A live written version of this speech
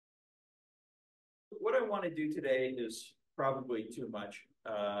want to do today is probably too much,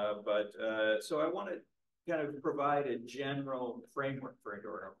 so I want to kind of provide a general framework for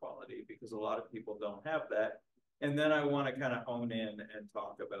indoor air quality because a lot of people don't have that. And then I want to kind of hone in and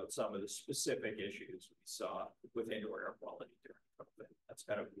talk about some of the specific issues we saw with indoor air quality during COVID. That's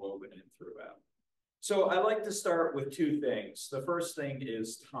kind of woven in throughout. So I like to start with two things. The first thing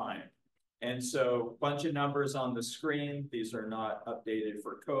is time. And so a bunch of numbers on the screen. These are not updated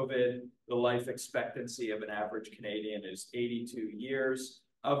for COVID. The life expectancy of an average Canadian is 82 years.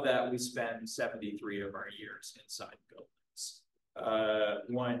 Of that, we spend 73 of our years inside buildings.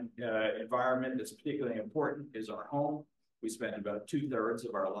 One environment that's particularly important is our home. We spend about 2/3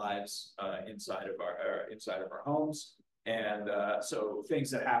 of our lives inside of our homes. And so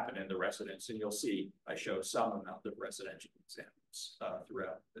things that happen in the residence, and you'll see I show some amount of residential examples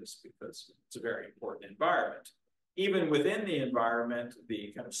throughout this because it's a very important environment. Even within the environment,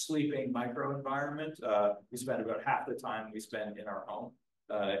 the kind of sleeping microenvironment, we spend about half the time we spend in our home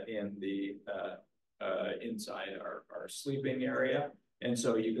inside our sleeping area. And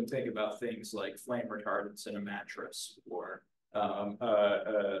so you can think about things like flame retardants in a mattress or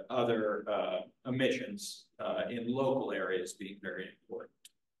other emissions in local areas being very important.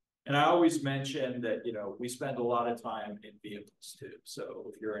 And I always mention that, we spend a lot of time in vehicles too.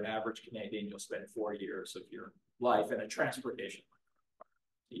 So if you're an average Canadian, you'll spend 4 years of your life in a transportation,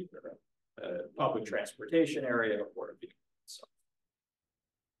 either a public transportation area or a vehicle itself.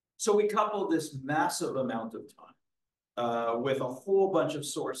 So we couple this massive amount of time with a whole bunch of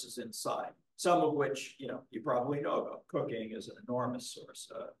sources inside, some of which, you probably know about. Cooking is an enormous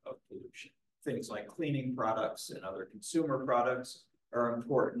source of pollution. Things like cleaning products and other consumer products are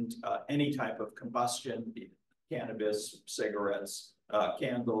important. Any type of combustion, be it cannabis, cigarettes,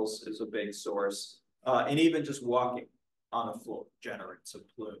 candles is a big source. And even just walking on a floor generates a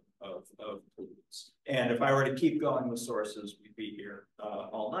plume of pollutants. And if I were to keep going with sources, we'd be here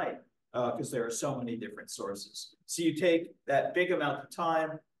all night because there are so many different sources. So you take that big amount of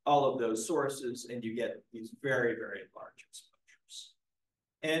time, all of those sources, and you get these very, very large exposures.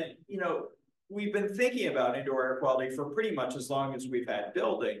 And, we've been thinking about indoor air quality for pretty much as long as we've had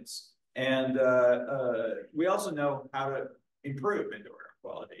buildings. And we also know how to improve indoor air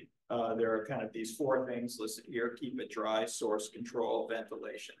quality. There are kind of these 4 things listed here: keep it dry, source control,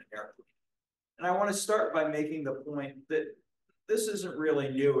 ventilation, and air cleaning. And I want to start by making the point that this isn't really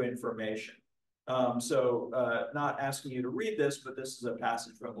new information. Not asking you to read this, but this is a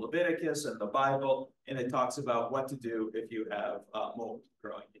passage from Leviticus and the Bible, and it talks about what to do if you have mold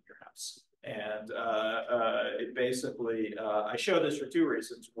growing in your house. And it basically, I show this for 2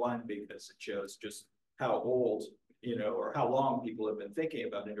 reasons. One, because it shows just how old, or how long people have been thinking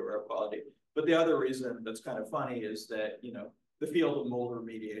about indoor air quality. But the other reason that's kind of funny is that, the field of mold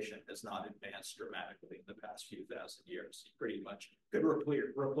remediation has not advanced dramatically in the past few thousand years. You pretty much could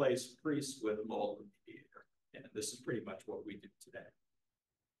replace priests with a mold remediator. And this is pretty much what we do today.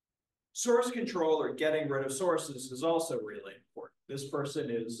 Source control, or getting rid of sources, is also really important. This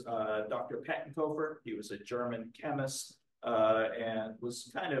person is Dr. Pettenkofer. He was a German chemist and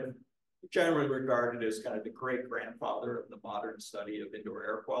was kind of generally regarded as kind of the great-grandfather of the modern study of indoor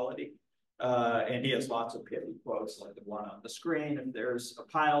air quality. And he has lots of pithy quotes like the one on the screen. If there's a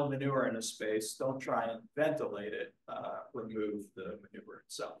pile of manure in a space, don't try and ventilate it, remove the manure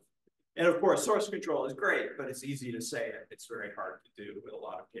itself. And of course, source control is great, but it's easy to say it. It's very hard to do in a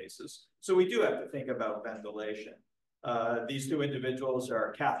lot of cases. So we do have to think about ventilation. These 2 individuals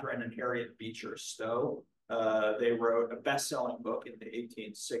are Catherine and Harriet Beecher Stowe. They wrote a best-selling book in the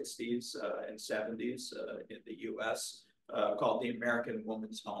 1860s and 70s in the US called The American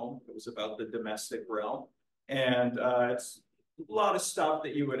Woman's Home. It was about the domestic realm. And it's a lot of stuff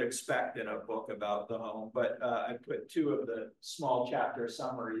that you would expect in a book about the home, but I put 2 of the small chapter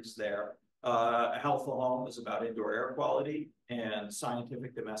summaries there. A Healthful Home is about indoor air quality, and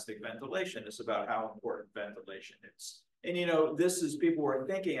Scientific Domestic Ventilation is about how important ventilation is. And, people were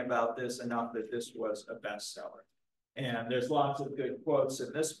thinking about this enough that this was a bestseller. And there's lots of good quotes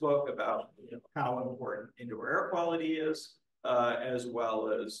in this book about how important indoor air quality is, as well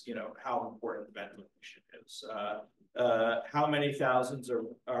as how important ventilation is. How many thousands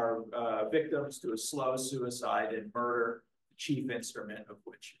are victims to a slow suicide and murder, the chief instrument of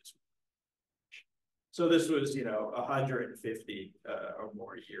which is. So this was 150 or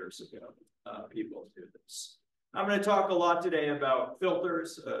more years ago. People do this. I'm going to talk a lot today about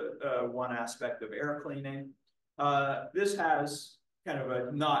filters, one aspect of air cleaning. This has kind of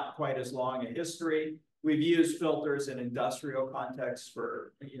a not quite as long a history. We've used filters in industrial contexts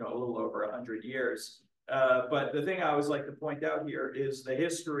for a little over 100 years. But the thing I always like to point out here is the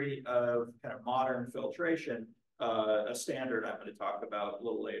history of kind of modern filtration. A standard I'm going to talk about a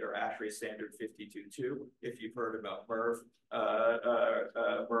little later, ASHRAE standard 52.2, if you've heard about MERV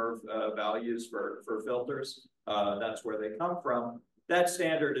values for filters, that's where they come from. That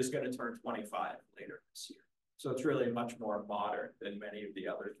standard is going to turn 25 later this year. So it's really much more modern than many of the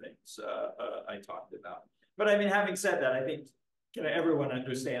other things I talked about. But I mean, having said that, I think kind of everyone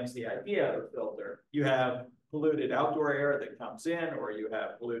understands the idea of a filter. You have polluted outdoor air that comes in, or you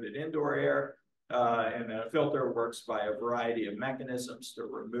have polluted indoor air. And a filter works by a variety of mechanisms to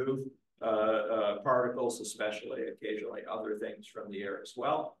remove particles, especially occasionally other things from the air as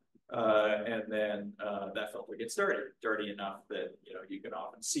well. And then that filter gets dirty enough that you can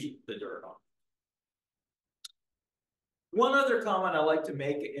often see the dirt on it. One other comment I like to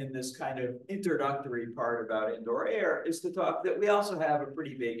make in this kind of introductory part about indoor air is to talk that we also have a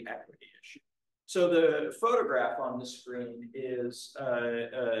pretty big equity issue. So the photograph on the screen is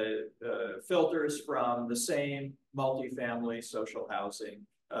filters from the same multifamily social housing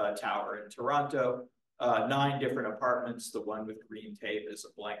tower in Toronto. 9 different apartments. The one with green tape is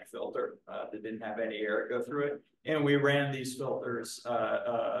a blank filter that didn't have any air go through it. And we ran these filters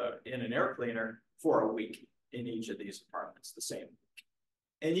in an air cleaner for a week in each of these apartments, the same.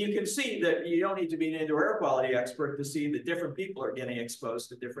 And you can see that you don't need to be an indoor air quality expert to see that different people are getting exposed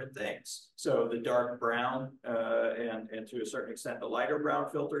to different things. So the dark brown and to a certain extent the lighter brown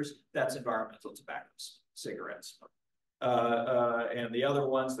filters, that's environmental tobacco, cigarettes. And the other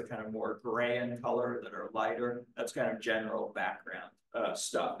ones, the kind of more gray in color that are lighter, that's kind of general background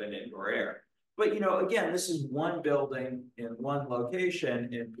stuff in indoor air. But again, this is one building in one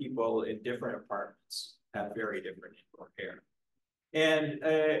location, and people in different apartments have very different indoor air. And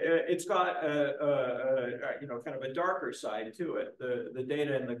it's got kind of a darker side to it. The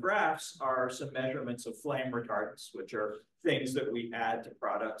data in the graphs are some measurements of flame retardants, which are things that we add to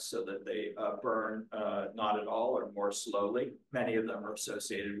products so that they burn not at all or more slowly. Many of them are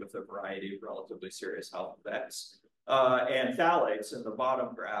associated with a variety of relatively serious health effects. And phthalates in the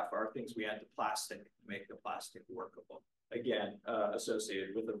bottom graph are things we add to plastic to make the plastic workable, again,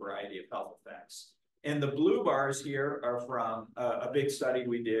 associated with a variety of health effects. And the blue bars here are from a big study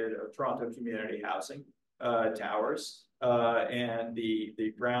we did of Toronto community housing towers. And the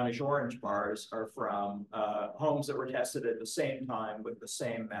brownish orange bars are from homes that were tested at the same time with the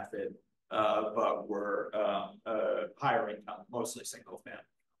same method, but were higher income, mostly single family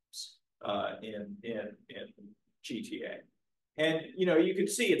homes in GTA. And you can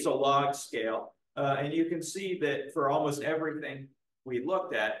see it's a log scale. And you can see that for almost everything we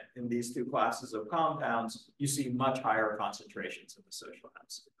looked at in these 2 classes of compounds, you see much higher concentrations in the social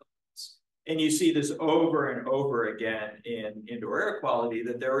housing buildings. And you see this over and over again in indoor air quality,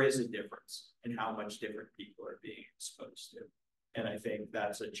 that there is a difference in how much different people are being exposed to. And I think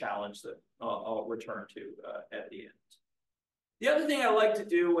that's a challenge that I'll return to at the end. The other thing I like to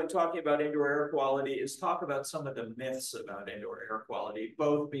do when talking about indoor air quality is talk about some of the myths about indoor air quality,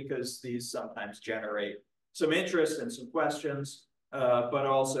 both because these sometimes generate some interest and some questions, but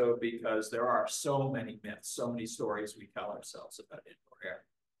also because there are so many myths, so many stories we tell ourselves about indoor air.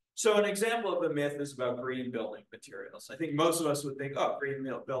 So an example of a myth is about green building materials. I think most of us would think, oh, green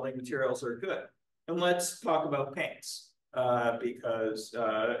building materials are good. And let's talk about paints, because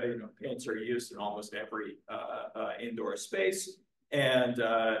paints are used in almost every indoor space. And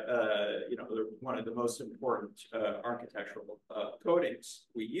they're one of the most important architectural coatings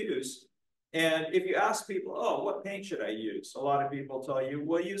we use. And if you ask people, oh, what paint should I use? A lot of people tell you,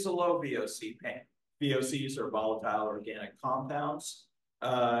 well, use a low VOC paint. VOCs are volatile organic compounds.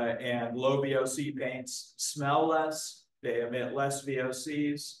 And low VOC paints smell less, they emit less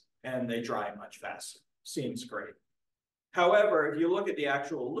VOCs, and they dry much faster. Seems great. However, if you look at the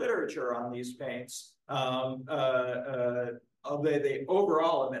actual literature on these paints, they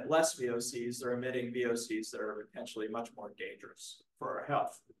overall emit less VOCs. They're emitting VOCs that are potentially much more dangerous for our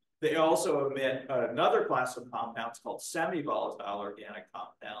health. They also emit another class of compounds called semi-volatile organic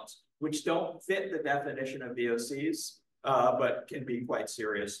compounds, which don't fit the definition of VOCs, but can be quite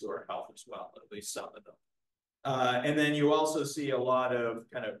serious to our health as well, at least some of them. And then you also see a lot of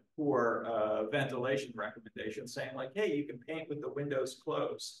kind of poor ventilation recommendations saying like, hey, you can paint with the windows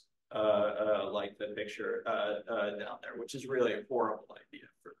closed, like the picture down there, which is really a horrible idea.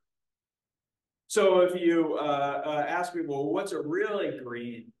 So if you ask people, well, what's a really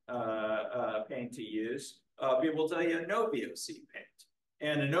green paint to use? People will tell you a no VOC paint.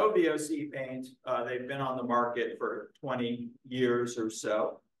 And a no VOC paint, they've been on the market for 20 years or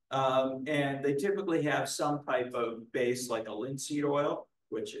so. And they typically have some type of base like a linseed oil,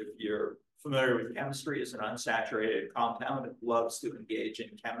 which if you're familiar with chemistry as an unsaturated compound. It loves to engage in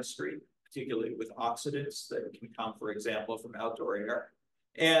chemistry, particularly with oxidants that can come, for example, from outdoor air.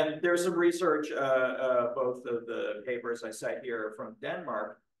 And there's some research, both of the papers I cite here are from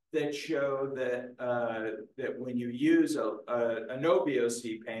Denmark, that show that that when you use a no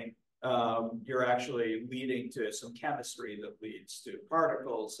VOC paint, you're actually leading to some chemistry that leads to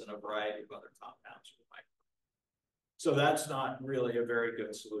particles and a variety of other compounds. So that's not really a very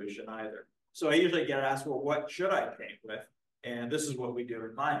good solution either. So I usually get asked, well, what should I paint with? And this is what we do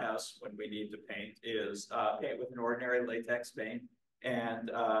in my house when we need to paint, is paint with an ordinary latex paint and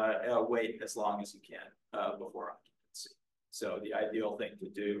wait as long as you can before occupancy. So the ideal thing to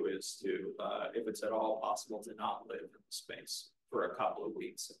do is to, if it's at all possible, to not live in the space for a couple of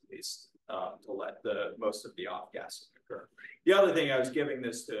weeks at least, to let most of the off-gassing occur. The other thing, I was giving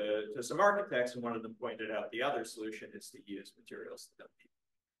this to some architects, and one of them pointed out the other solution is to use materials that don't need,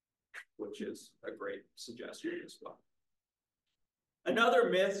 which is a great suggestion as well. Another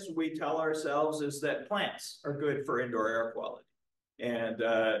myth we tell ourselves is that plants are good for indoor air quality. And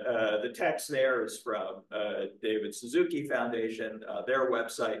the text there is from David Suzuki Foundation, their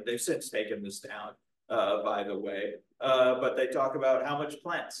website. They've since taken this down, by the way. But they talk about how much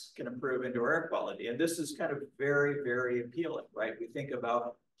plants can improve indoor air quality. And this is kind of very, very appealing, right? We think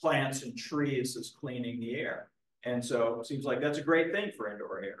about plants and trees as cleaning the air. And so it seems like that's a great thing for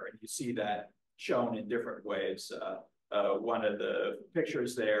indoor air. And you see that shown in different ways. One of the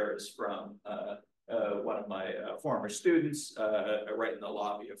pictures there is from one of my former students, right in the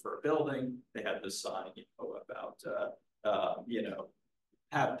lobby of her building. They had this sign, about,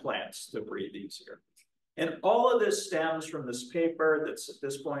 have plants to breathe easier. And all of this stems from this paper that's at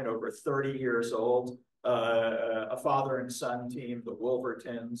this point over 30 years old. A father and son team, the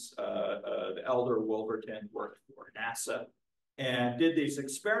Wolvertons, the elder Wolverton worked for NASA and did these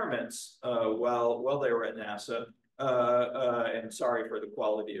experiments while they were at NASA. And sorry for the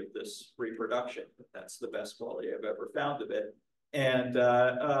quality of this reproduction, but that's the best quality I've ever found of it. And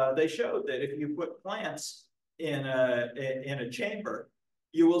they showed that if you put plants in a chamber,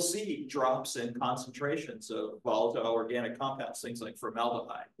 you will see drops in concentrations of volatile organic compounds, things like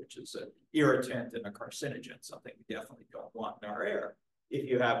formaldehyde, which is an irritant and a carcinogen, something we definitely don't want in our air if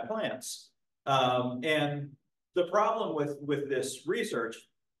you have plants. And the problem with this research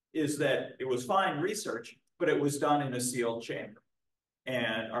is that it was fine research, but it was done in a sealed chamber.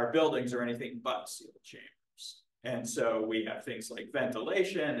 And our buildings are anything but sealed chambers. And so we have things like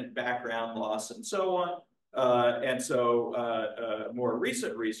ventilation and background loss and so on. And so more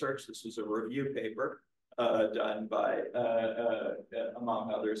recent research, this was a review paper done by,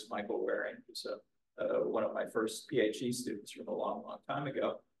 among others, Michael Waring, who's one of my first PhD students from a long, long time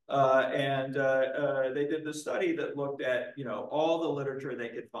ago. And they did the study that looked at, all the literature they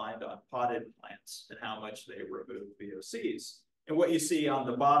could find on potted plants and how much they remove VOCs. And what you see on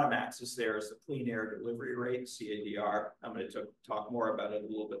the bottom axis there is the clean air delivery rate, CADR. I'm going to talk more about it a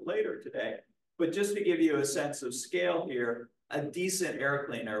little bit later today. But just to give you a sense of scale here, a decent air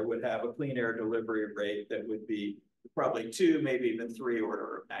cleaner would have a clean air delivery rate that would be probably 2, maybe even 3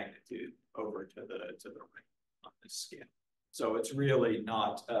 order of magnitude over to the right on this scale. So it's really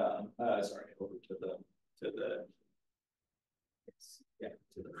not, sorry, over to the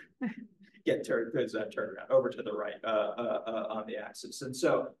turn around, over to the right on the axis. And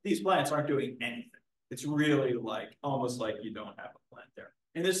so these plants aren't doing anything. It's really almost like you don't have a plant there.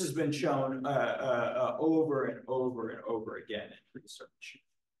 And this has been shown over and over and over again in research.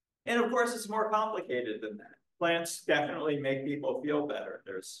 And of course, it's more complicated than that. Plants definitely make people feel better.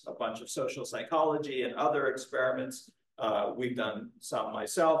 There's a bunch of social psychology and other experiments. We've done some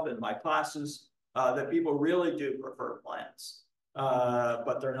myself in my classes that people really do prefer plants,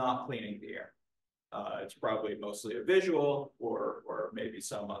 but they're not cleaning the air. It's probably mostly a visual or maybe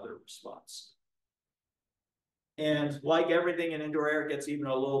some other response. And like everything in indoor air, it gets even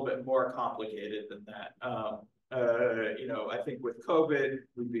a little bit more complicated than that. I think with COVID,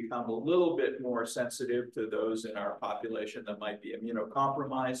 we've become a little bit more sensitive to those in our population that might be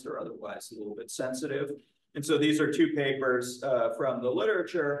immunocompromised or otherwise a little bit sensitive. And so these are 2 papers from the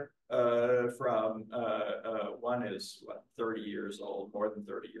literature. One is 30 years old, more than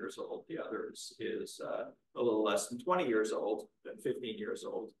 30 years old. The other is a little less than 20 years old, than 15 years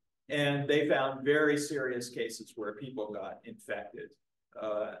old. And they found very serious cases where people got infected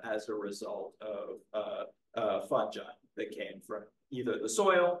as a result of fungi that came from either the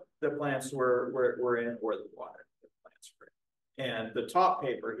soil that plants were in or the water that plants were in. And the top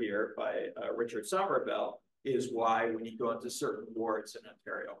paper here by Richard Somerville is why when you go into certain wards in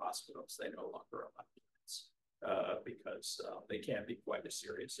Ontario hospitals, they no longer allow plants because they can be quite a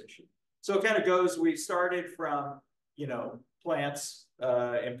serious issue. So it kind of goes, we started from, you know, plants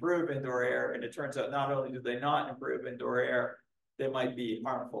improve indoor air, and it turns out not only do they not improve indoor air, they might be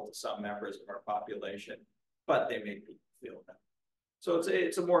harmful to some members of our population, but they make people feel better. So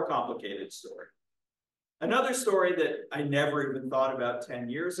it's a more complicated story. Another story that I never even thought about 10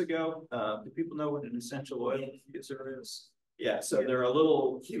 years ago, do people know what an essential oil diffuser is? Yeah, so they're a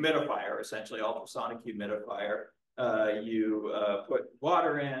little humidifier, essentially, ultrasonic humidifier. You put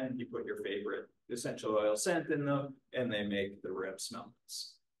water in, you put your favorite essential oil scent in them, and they make the room smell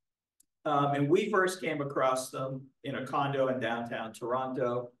nice. And we first came across them in a condo in downtown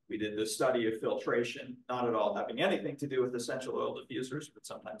Toronto. We did the study of filtration, not at all having anything to do with essential oil diffusers, but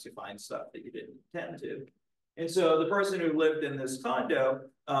sometimes you find stuff that you didn't intend to. And so the person who lived in this condo,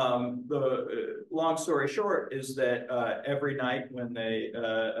 the long story short is that every night when they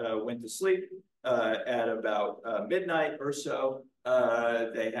went to sleep at about midnight or so,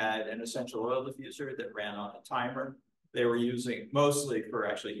 they had an essential oil diffuser that ran on a timer. They were using mostly for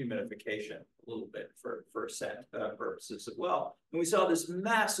actually humidification, a little bit for scent purposes as well. And we saw this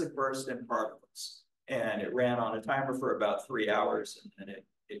massive burst in particles, and it ran on a timer for about 3 hours, and then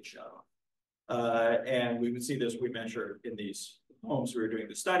it shut off. And we would see this, we measured in these homes we were doing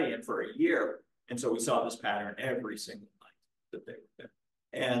the study in for a year. And so we saw this pattern every single night that they were there.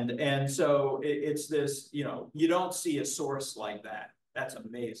 And so it's this, you know, you don't see a source like that. That's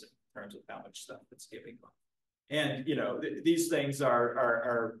amazing in terms of how much stuff it's giving off. And, you know, these things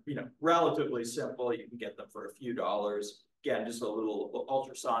are, you know, relatively simple. You can get them for a few dollars. Again, just a little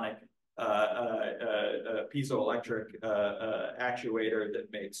ultrasonic piezoelectric actuator that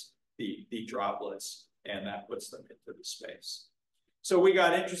makes the droplets, and that puts them into the space. So we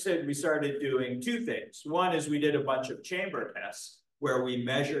got interested. We started doing two things. One is we did a bunch of chamber tests where we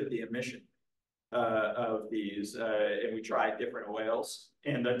measured the emission of these, and we tried different oils.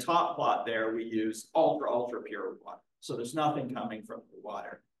 In the top plot there, we used ultra pure water. So there's nothing coming from the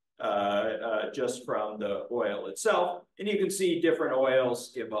water, just from the oil itself. And you can see different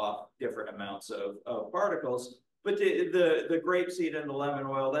oils give off different amounts of particles. But the grapeseed and the lemon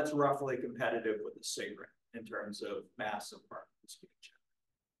oil, that's roughly competitive with the cigarette in terms of mass of particles.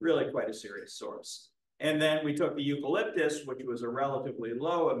 Really quite a serious source. And then we took the eucalyptus, which was a relatively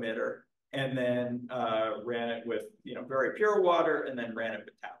low emitter, and then ran it with, you know, very pure water, and then ran it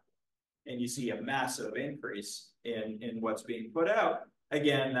with tap. And you see a massive increase in what's being put out.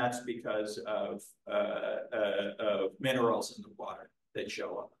 Again, that's because of minerals in the water that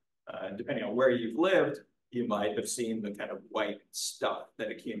show up. Depending on where you've lived, you might have seen the kind of white stuff that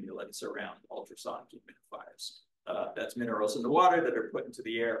accumulates around ultrasonic humidifiers. That's minerals in the water that are put into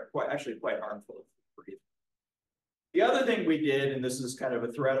the air, actually quite harmful for breathing. The other thing we did, and this is kind of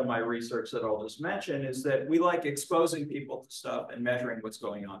a thread of my research that I'll just mention, is that we like exposing people to stuff and measuring what's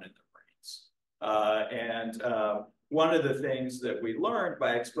going on in their brains. One of the things that we learned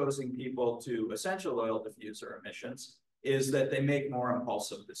by exposing people to essential oil diffuser emissions is that they make more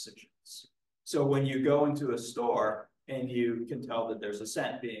impulsive decisions. So when you go into a store and you can tell that there's a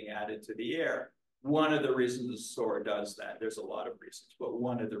scent being added to the air, one of the reasons the store does that, there's a lot of reasons, but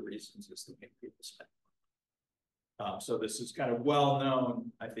one of the reasons is to make people spend more. So this is kind of well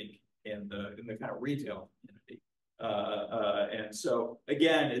known, I think, in the kind of retail community. And so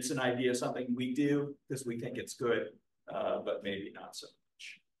again, it's an idea, something we do because we think it's good, but maybe not so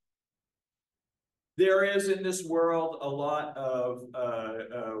much. There is in this world a lot of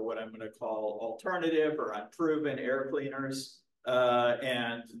what I'm going to call alternative or unproven air cleaners.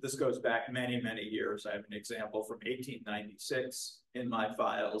 And this goes back many, many years. I have an example from 1896 in my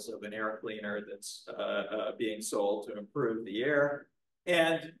files of an air cleaner that's being sold to improve the air.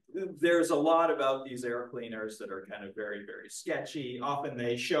 And there's a lot about these air cleaners that are kind of very, very sketchy. Often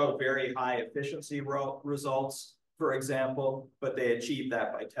they show very high efficiency results, for example, but they achieve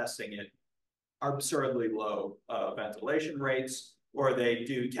that by testing it absurdly low ventilation rates, or they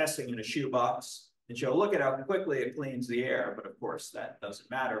do testing in a shoebox and show, look at how quickly it cleans the air. But of course, that doesn't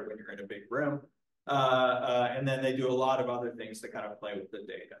matter when you're in a big room. And then they do a lot of other things to kind of play with the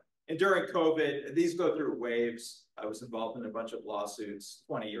data. And during COVID, these go through waves. I was involved in a bunch of lawsuits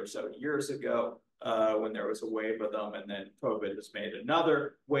 20 or so years ago when there was a wave of them, and then COVID has made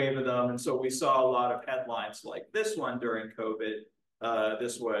another wave of them. And so we saw a lot of headlines like this one during COVID.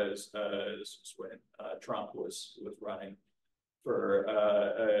 This was when Trump was running for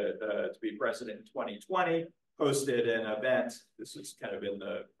to be president in 2020, hosted an event. This was kind of in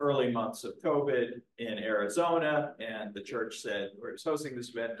the early months of COVID in Arizona, and the church said, we're just hosting this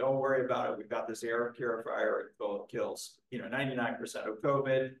event, don't worry about it, we've got this air purifier, it kills 99% of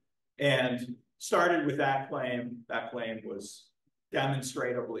COVID, and started with that claim. That claim was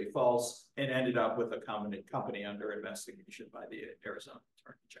demonstrably false, and ended up with a company under investigation by the Arizona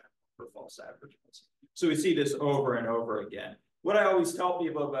Attorney General for false advertising. So we see this over and over again. What I always tell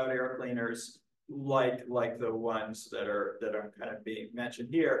people about air cleaners, like the ones that are kind of being mentioned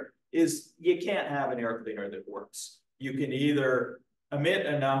here, is you can't have an air cleaner that works. You can either emit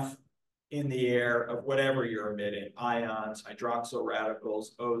enough in the air of whatever you're emitting, ions, hydroxyl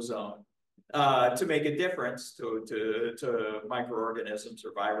radicals, ozone, to make a difference to microorganisms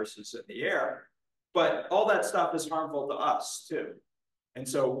or viruses in the air. But all that stuff is harmful to us too. And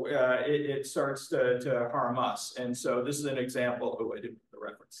so it starts to harm us. And so this is an example. Oh, I didn't put the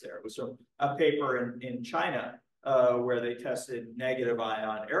reference there. It was from a paper in China where they tested negative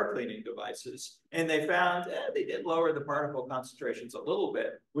ion air cleaning devices. And they found they did lower the particle concentrations a little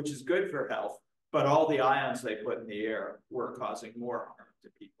bit, which is good for health. But all the ions they put in the air were causing more harm to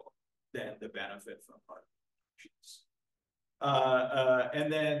people than the benefit from particle emissions.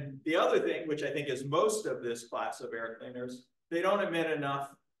 And then the other thing, which I think is most of this class of air cleaners, they don't emit enough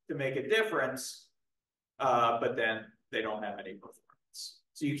to make a difference, but then they don't have any performance.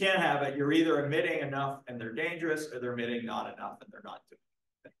 So you can't have it. You're either emitting enough and they're dangerous, or they're emitting not enough and they're not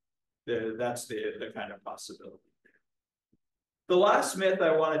doing anything. That's the kind of possibility. The last myth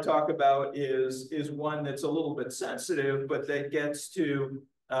I want to talk about is one that's a little bit sensitive, but that gets to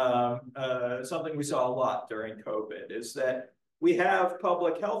something we saw a lot during COVID, is that we have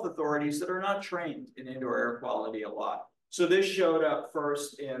public health authorities that are not trained in indoor air quality a lot. So this showed up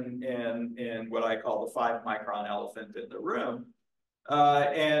first in what I call the 5-micron elephant in the room.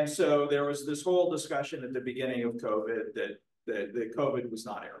 And so there was this whole discussion at the beginning of COVID that COVID was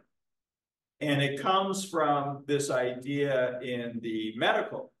not air. And it comes from this idea in the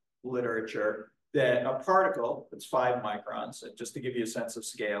medical literature that a particle, it's 5 microns, and just to give you a sense of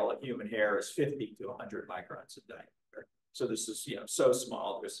scale, a human hair is 50 to 100 microns in diameter. So this is so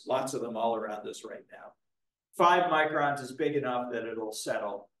small. There's lots of them all around us right now. 5 microns is big enough that it'll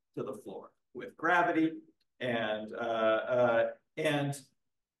settle to the floor with gravity, and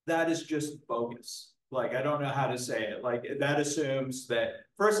that is just bogus. Like, I don't know how to say it. Like, that assumes that,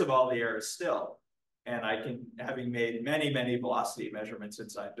 first of all, the air is still. And having made many, many velocity measurements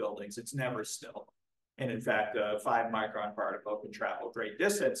inside buildings, it's never still. And in fact, a 5-micron particle can travel great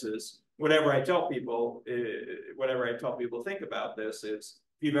distances. Whatever I tell people think about this is,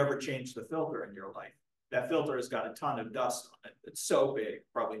 if you've ever changed the filter in your life, that filter has got a ton of dust on it. It's so big,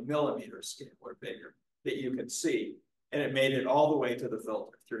 probably millimeter scale or bigger, that you can see. And it made it all the way to the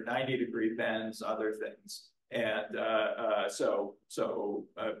filter through 90-degree bends, other things. And so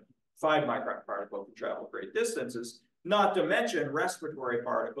 5-micron particle can travel great distances, not to mention respiratory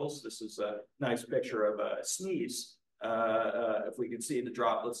particles. This is a nice picture of a sneeze. If we can see the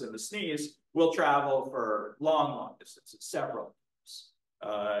droplets in the sneeze, will travel for long distances, several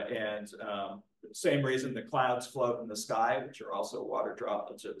years. Same reason the clouds float in the sky, which are also water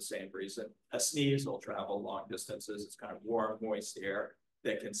droplets, are the same reason. A sneeze will travel long distances. It's kind of warm, moist air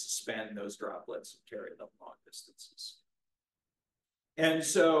that can suspend those droplets and carry them long distances. And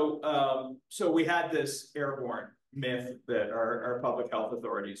so, so we had this airborne myth that our public health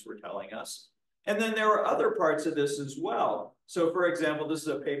authorities were telling us. And then there were other parts of this as well. So for example, this is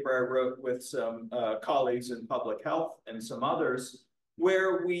a paper I wrote with some colleagues in public health and some others,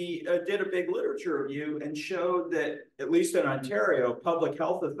 where we did a big literature review and showed that, at least in Ontario, public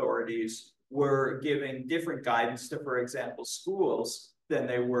health authorities were giving different guidance to, for example, schools than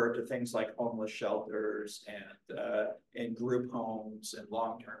they were to things like homeless shelters and group homes and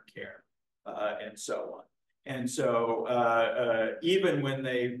long-term care and so on. And so even when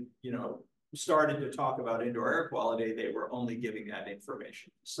they, started to talk about indoor air quality, they were only giving that information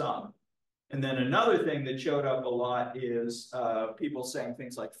to some. And then another thing that showed up a lot is people saying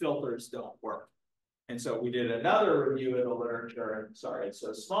things like filters don't work. And so we did another review of the literature, and sorry, it's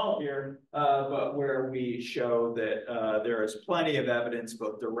so small here, but where we show that there is plenty of evidence,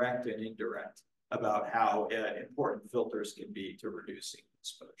 both direct and indirect, about how important filters can be to reducing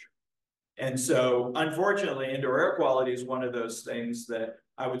exposure. And so, unfortunately, indoor air quality is one of those things that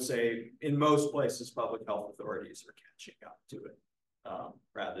I would say in most places, public health authorities are catching up to it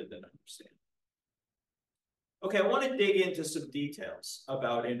rather than understanding. Okay, I want to dig into some details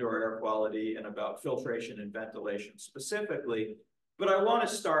about indoor air quality and about filtration and ventilation specifically, but I want to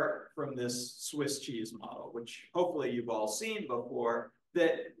start from this Swiss cheese model, which hopefully you've all seen before,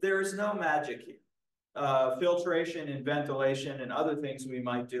 that there is no magic here. Filtration and ventilation and other things we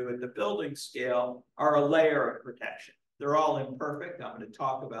might do at the building scale are a layer of protection. They're all imperfect. I'm going to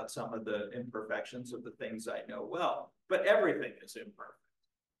talk about some of the imperfections of the things I know well, but everything is imperfect.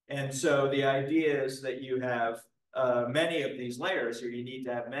 And so the idea is that you have many of these layers, or you need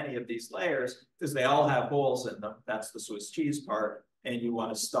to have many of these layers because they all have holes in them. That's the Swiss cheese part. And you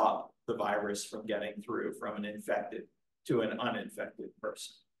want to stop the virus from getting through from an infected to an uninfected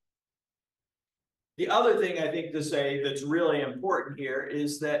person. The other thing I think to say that's really important here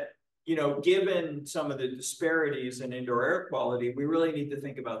is that, you know, given some of the disparities in indoor air quality, we really need to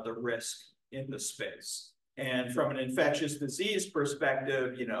think about the risk in the space. And from an infectious disease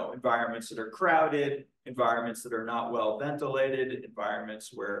perspective, you know, environments that are crowded, environments that are not well ventilated,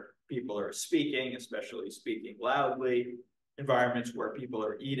 environments where people are speaking, especially speaking loudly, environments where people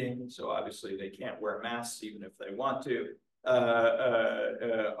are eating, so obviously they can't wear masks even if they want to,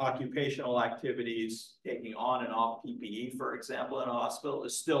 occupational activities, taking on and off PPE, for example, in a hospital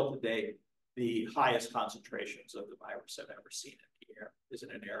is still today the highest concentrations of the virus I've ever seen in the air. Is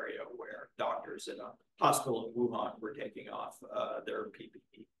in an area where doctors in a hospital in Wuhan were taking off their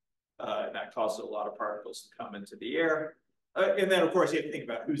PPE. And that causes a lot of particles to come into the air. And then, of course, you have to think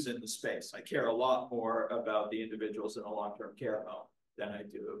about who's in the space. I care a lot more about the individuals in a long-term care home than I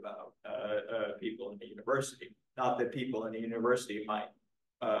do about people in the university. Not that people in the university might,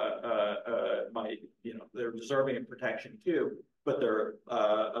 you know, they're deserving of protection too, but they're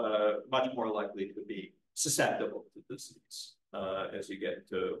much more likely to be susceptible to disease as you get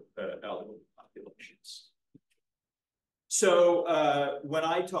to elderly populations. So when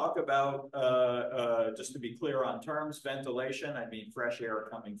I talk about, just to be clear on terms, ventilation, I mean fresh air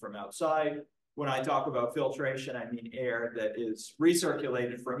coming from outside. When I talk about filtration, I mean air that is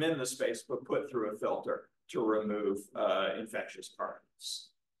recirculated from in the space, but put through a filter to remove infectious particles.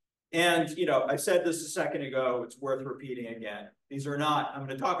 And, you know, I said this a second ago, it's worth repeating again. These are not, I'm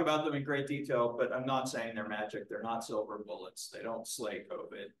going to talk about them in great detail, but I'm not saying they're magic. They're not silver bullets. They don't slay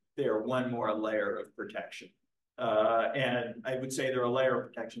COVID. They are one more layer of protection. And I would say they're a layer of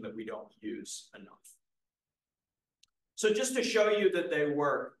protection that we don't use enough. So just to show you that they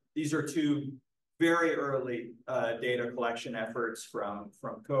work, these are two very early data collection efforts from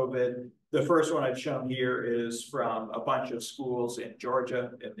COVID. The first one I've shown here is from a bunch of schools in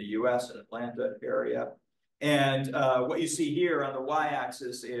Georgia, in the US, in Atlanta area. And what you see here on the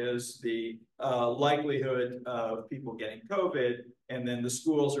y-axis is the likelihood of people getting COVID, and then the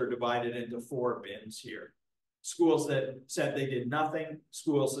schools are divided into 4 bins here. Schools that said they did nothing,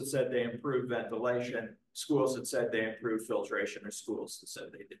 schools that said they improved ventilation, schools that said they improved filtration, or schools that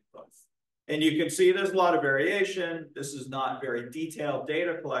said they did both. And you can see there's a lot of variation. This is not very detailed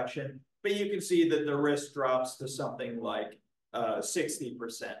data collection, but you can see that the risk drops to something like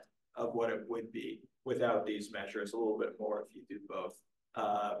 60% of what it would be without these measures, a little bit more if you do both,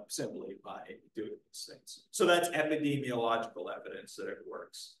 simply by doing these things. So that's epidemiological evidence that it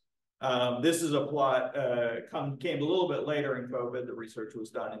works. This is a plot, came a little bit later in COVID. The research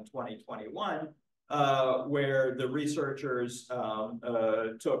was done in 2021, where the researchers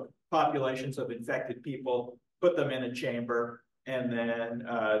took populations of infected people, put them in a chamber, and then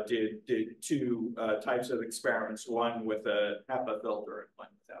did 2 types of experiments, one with a HEPA filter and one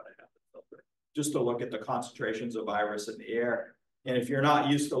without a HEPA filter, just to look at the concentrations of virus in the air. And if you're not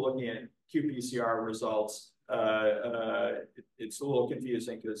used to looking at qPCR results, it's a little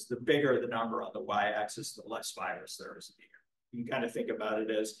confusing because the bigger the number on the y-axis, the less virus there is in the air. You can kind of think about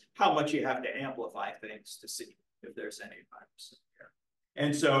it as how much you have to amplify things to see if there's any virus in the air.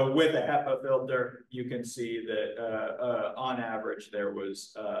 And so with a HEPA filter, you can see that on average, there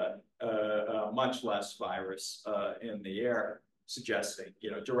was much less virus in the air, suggesting, you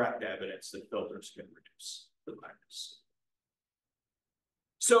know, direct evidence that filters can reduce the virus.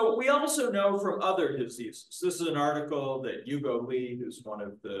 So we also know from other diseases. This is an article that Hugo Lee, who's one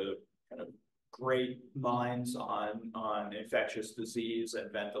of the kind of great minds on infectious disease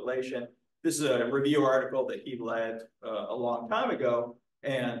and ventilation. This is a review article that he led a long time ago,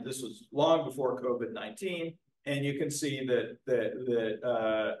 and this was long before COVID-19. And you can see that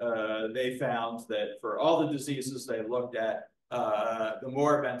they found that for all the diseases they looked at, the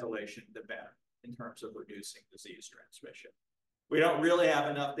more ventilation, the better in terms of reducing disease transmission. We don't really have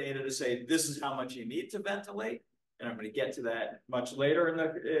enough data to say this is how much you need to ventilate, and I'm going to get to that much later.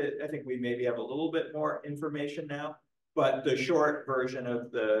 I think we maybe have a little bit more information now, but the short version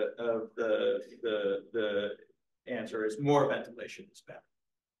of the answer is more ventilation is better.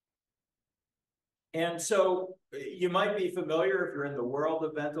 And so you might be familiar, if you're in the world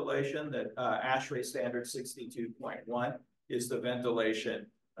of ventilation, that ASHRAE standard 62.1 is the ventilation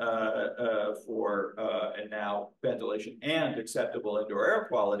and now ventilation and acceptable indoor air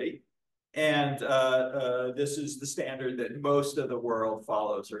quality. And this is the standard that most of the world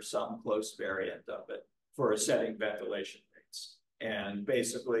follows, or some close variant of it, for setting ventilation rates. And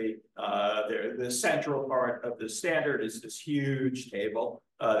basically, the central part of the standard is this huge table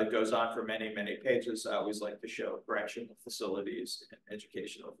that goes on for many, many pages. I always like to show correctional facilities and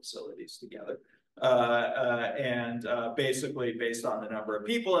educational facilities together. Basically, based on the number of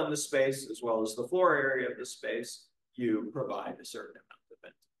people in the space, as well as the floor area of the space, you provide a certain amount of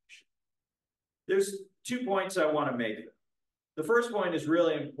ventilation. There's 2 points I want to make. The first point is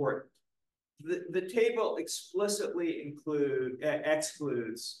really important. The table explicitly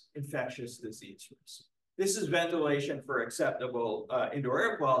excludes infectious disease risk. This is ventilation for acceptable indoor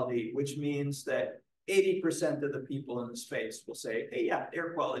air quality, which means that 80% of the people in the space will say, hey, yeah,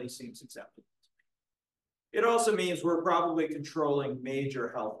 air quality seems acceptable. It also means we're probably controlling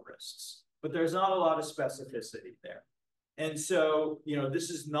major health risks, but there's not a lot of specificity there. And so, this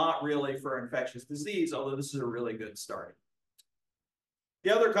is not really for infectious disease, although this is a really good starting.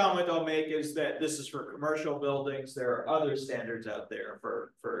 The other comment I'll make is that this is for commercial buildings. There are other standards out there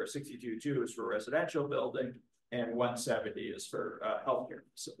for 62.2 is for residential building, and 170 is for healthcare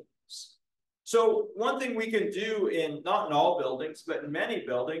facilities. So one thing we can do not in all buildings, but in many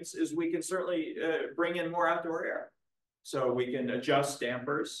buildings, is we can certainly bring in more outdoor air. So we can adjust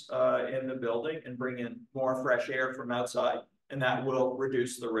dampers in the building and bring in more fresh air from outside, and that will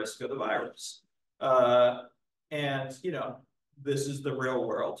reduce the risk of the virus. This is the real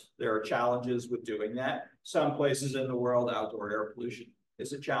world. There are challenges with doing that. Some places in the world, outdoor air pollution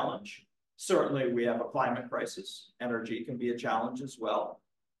is a challenge. Certainly, we have a climate crisis. Energy can be a challenge as well.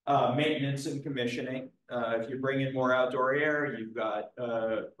 Maintenance and commissioning. If you bring in more outdoor air, you've got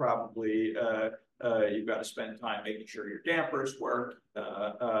you've got to spend time making sure your dampers work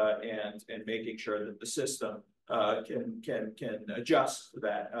and making sure that the system can adjust to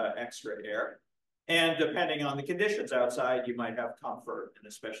that extra air. And depending on the conditions outside, you might have comfort and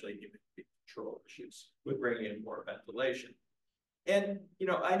especially humidity control issues with bringing in more ventilation. And,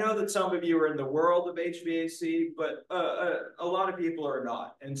 I know that some of you are in the world of HVAC, but a lot of people are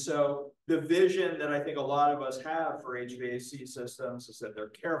not. And so the vision that I think a lot of us have for HVAC systems is that they're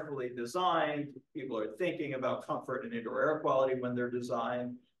carefully designed. People are thinking about comfort and indoor air quality when they're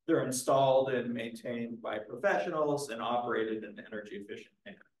designed. They're installed and maintained by professionals and operated in an energy efficient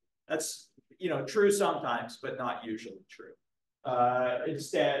manner. That's true sometimes, but not usually true.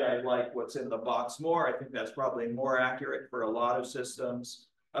 Instead, I like what's in the box more. I think that's probably more accurate for a lot of systems.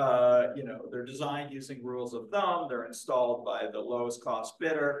 They're designed using rules of thumb. They're installed by the lowest cost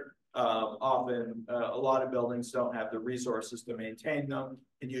bidder. Often, a lot of buildings don't have the resources to maintain them,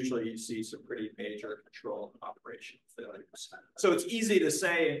 and usually you see some pretty major control and operation failures. So it's easy to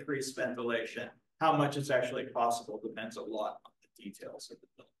say increase ventilation. How much is actually possible depends a lot on the details of the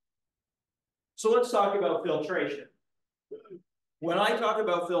building. So let's talk about filtration. When I talk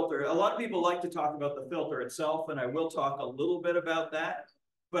about filter, a lot of people like to talk about the filter itself, and I will talk a little bit about that.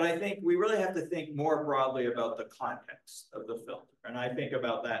 But I think we really have to think more broadly about the context of the filter. And I think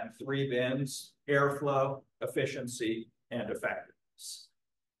about that in 3 bins: airflow, efficiency, and effectiveness.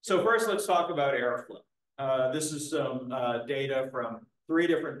 So first, let's talk about airflow. This is some data from 3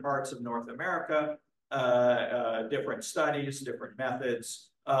 different parts of North America, different studies, different methods.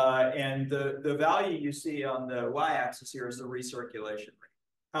 And the value you see on the y-axis here is the recirculation rate.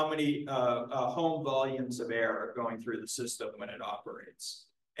 How many home volumes of air are going through the system when it operates.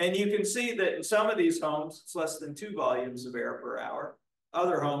 And you can see that in some of these homes, it's less than 2 volumes of air per hour.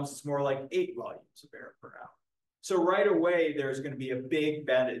 Other homes, it's more like 8 volumes of air per hour. So right away, there's going to be a big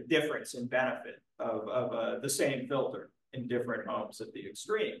difference in benefit of the same filter in different homes at the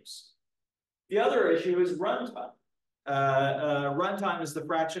extremes. The other issue is runtime. Runtime is the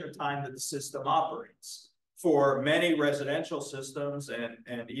fraction of time that the system operates. For many residential systems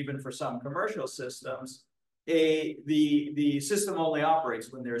and even for some commercial systems, the system only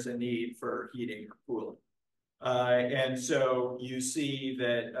operates when there's a need for heating or cooling. And so you see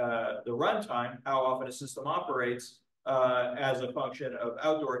that the runtime, how often a system operates, as a function of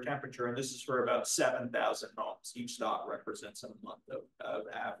outdoor temperature, and this is for about 7,000 homes. Each dot represents a month of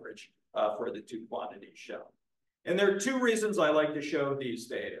average for the 2 quantities shown. And there are 2 reasons I like to show these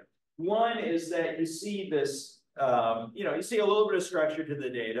data. One is that you see this, you see a little bit of structure to the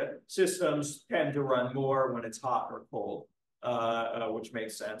data. Systems tend to run more when it's hot or cold, which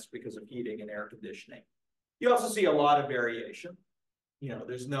makes sense because of heating and air conditioning. You also see a lot of variation.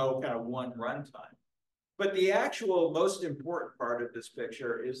 There's no kind of one runtime. But the actual most important part of this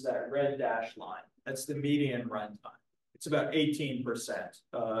picture is that red dashed line. That's the median runtime. It's about 18%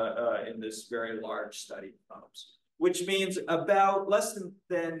 in this very large study of homes, which means about less than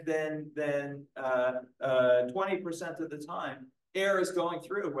 20% of the time, air is going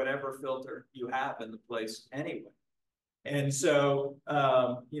through whatever filter you have in the place anyway. And so,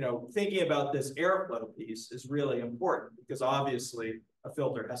 thinking about this airflow piece is really important because obviously a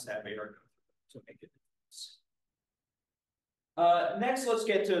filter has to have air to make it. Next, let's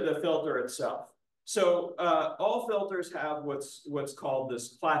get to the filter itself. So all filters have what's called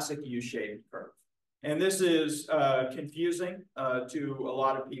this classic U-shaped curve. And this is confusing to a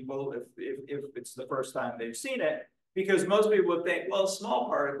lot of people if it's the first time they've seen it, because most people would think, well, a small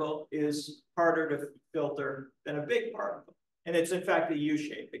particle is harder to filter than a big particle. And it's in fact a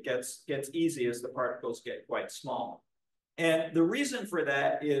U-shape. It gets easy as the particles get quite small. And the reason for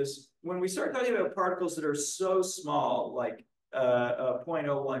that is when we start talking about particles that are so small, like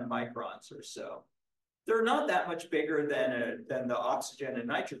 0.01 microns or so, they're not that much bigger than the oxygen and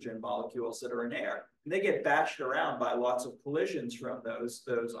nitrogen molecules that are in air. And they get bashed around by lots of collisions from those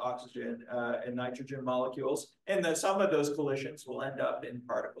oxygen and nitrogen molecules. And then some of those collisions will end up in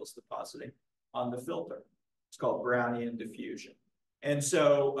particles depositing on the filter. It's called Brownian diffusion. And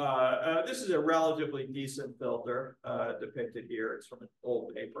so this is a relatively decent filter depicted here. It's from an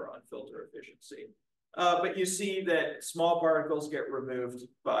old paper on filter efficiency. But you see that small particles get removed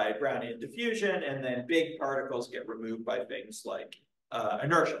by Brownian diffusion, and then big particles get removed by things like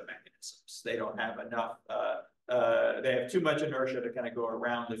inertial mechanisms. They don't have enough, they have too much inertia to kind of go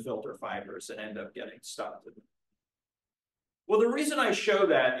around the filter fibers and end up getting stuck to them. Well, the reason I show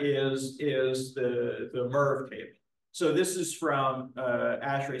that is the MERV table. So this is from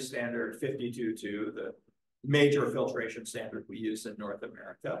ASHRAE standard 52.2, the major filtration standard we use in North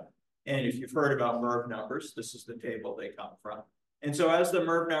America. And if you've heard about MERV numbers, this is the table they come from. And so as the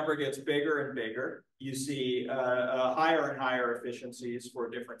MERV number gets bigger and bigger, you see higher and higher efficiencies for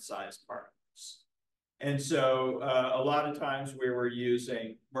different sized particles. And so a lot of times we were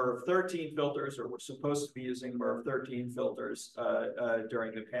using MERV 13 filters, or we're supposed to be using MERV 13 filters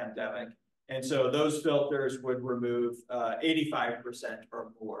during the pandemic. And so those filters would remove 85%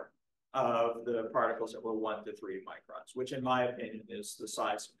 or more of the particles that were 1 to 3 microns, which in my opinion is the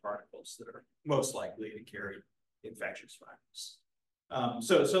size of particles that are most likely to carry infectious virus.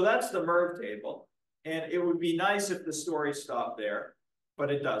 So that's the MERV table. And it would be nice if the story stopped there,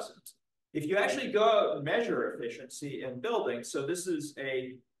 but it doesn't. If you actually go out and measure efficiency in buildings, so this is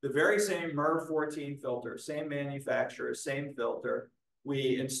the very same MERV 14 filter, same manufacturer, same filter.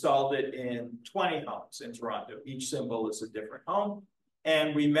 We installed it in 20 homes in Toronto. Each symbol is a different home.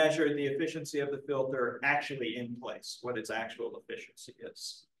 And we measured the efficiency of the filter actually in place, what its actual efficiency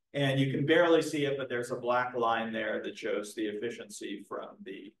is. And you can barely see it, but there's a black line there that shows the efficiency from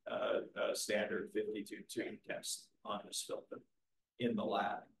the standard 52.2 test on this filter in the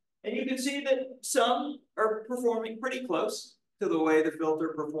lab. And you can see that some are performing pretty close to the way the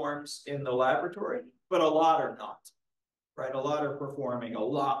filter performs in the laboratory, but a lot are not, right? A lot are performing a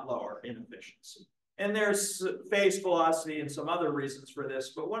lot lower in efficiency. And there's phase velocity and some other reasons for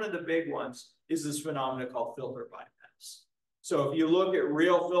this, but one of the big ones is this phenomenon called filter bypass. So if you look at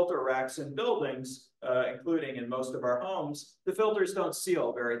real filter racks in buildings, including in most of our homes, the filters don't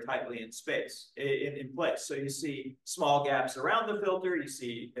seal very tightly in space, in place. So you see small gaps around the filter. You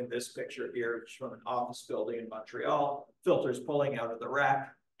see in this picture here, which is from an office building in Montreal, filters pulling out of the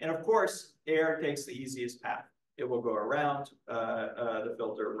rack. And of course, air takes the easiest path. It will go around the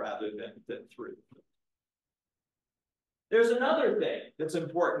filter rather than through. There's another thing that's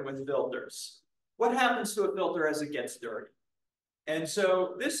important with filters. What happens to a filter as it gets dirty? And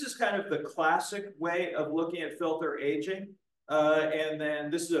so this is kind of the classic way of looking at filter aging. And then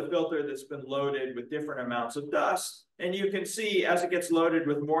this is a filter that's been loaded with different amounts of dust. And you can see as it gets loaded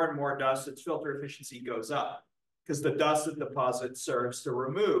with more and more dust, its filter efficiency goes up because the dust it deposits serves to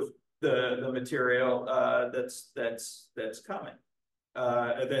remove the material that's coming.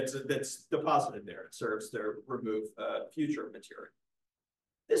 That's deposited there. It serves to remove future material.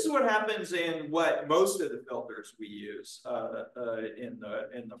 This is what happens in what most of the filters we use in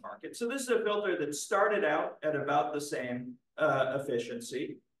the market. So this is a filter that started out at about the same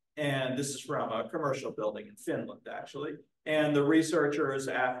efficiency. And this is from a commercial building in Finland, actually. And the researchers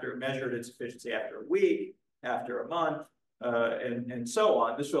measured its efficiency after a week, after a month, and so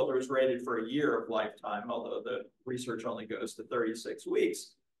on. This filter is rated for a year of lifetime, although the research only goes to 36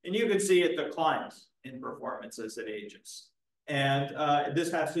 weeks. And you can see it declines in performance as it ages. And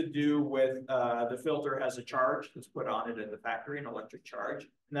this has to do with the filter has a charge that's put on it in the factory, an electric charge,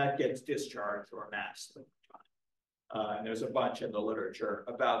 and that gets discharged or masked over time. And there's a bunch in the literature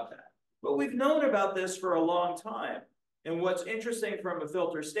about that. But we've known about this for a long time. And what's interesting from a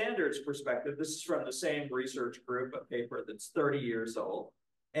filter standards perspective, this is from the same research group, a paper that's 30 years old.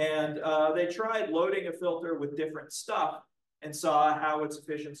 And they tried loading a filter with different stuff and saw how its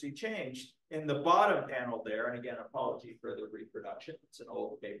efficiency changed. In the bottom panel there, and again, apology for the reproduction, it's an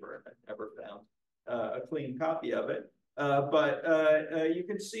old paper and I've never found a clean copy of it. But you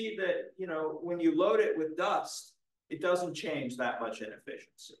can see that, you know, when you load it with dust, it doesn't change that much in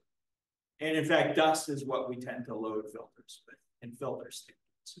efficiency. And in fact, dust is what we tend to load filters with in filter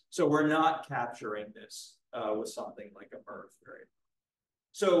standards. So we're not capturing this with something like a MERV variable.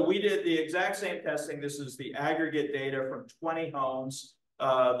 So we did the exact same testing. This is the aggregate data from 20 homes.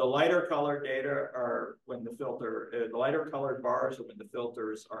 The lighter colored data are when the filter, the lighter colored bars are when the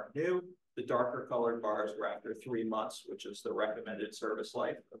filters are new. The darker colored bars were after 3 months, which is the recommended service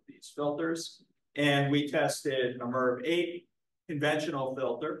life of these filters. And we tested a MERV 8 conventional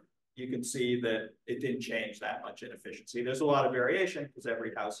filter. You can see that it didn't change that much in efficiency. There's a lot of variation because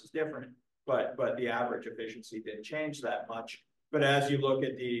every house is different, but the average efficiency didn't change that much. But as you look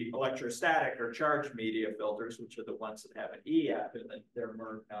at the electrostatic or charged media filters, which are the ones that have an E after their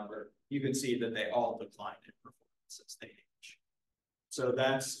MERV number, you can see that they all decline in performance as they age. So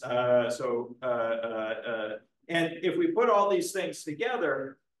that's, and if we put all these things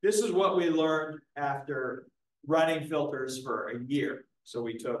together, this is what we learned after running filters for a year. So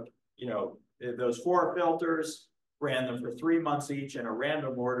we took, you know, those 4 filters, ran them for 3 months each in a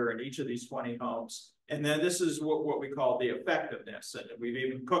random order in each of these 20 homes. And then this is what we call the effectiveness. And we've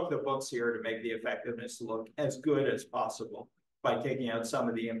even cooked the books here to make the effectiveness look as good as possible by taking out some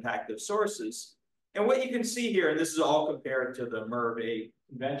of the impacted sources. And what you can see here, and this is all compared to the MERV 8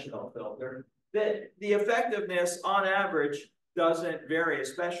 conventional filter, that the effectiveness on average doesn't vary,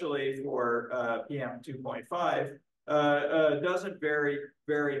 especially for PM 2.5, doesn't vary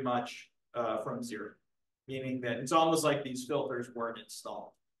very much from 0, meaning that it's almost like these filters weren't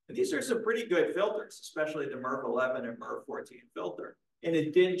installed. And these are some pretty good filters, especially the MERV 11 and MERV 14 filter, and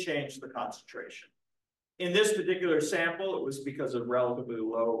it didn't change the concentration. In this particular sample, it was because of relatively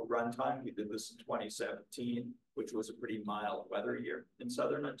low runtime. We did this in 2017, which was a pretty mild weather year in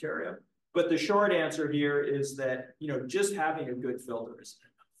Southern Ontario. But the short answer here is that, you know, just having a good filter isn't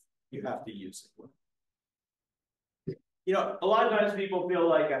enough. You have to use it well. You know, a lot of times people feel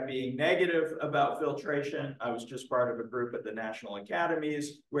like I'm being negative about filtration. I was just part of a group at the National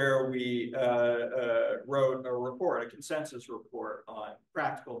Academies where we wrote a report, a consensus report on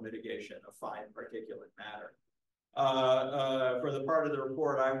practical mitigation of fine particulate matter. For the part of the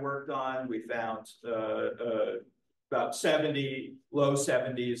report I worked on, we found about 70, low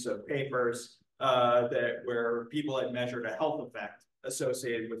 70s of papers where people had measured a health effect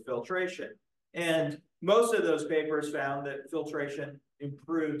associated with filtration. And most of those papers found that filtration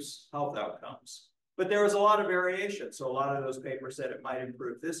improves health outcomes. But there was a lot of variation. So a lot of those papers said it might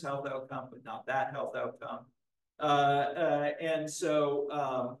improve this health outcome, but not that health outcome.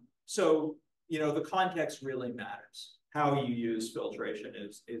 So, you know, the context really matters. How you use filtration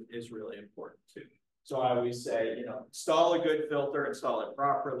is really important too. So I always say, you know, install a good filter, install it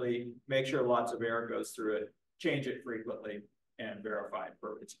properly, make sure lots of air goes through it, change it frequently, and verify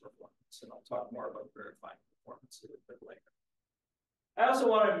for its performance. And I'll talk more about verifying performance a little bit later. I also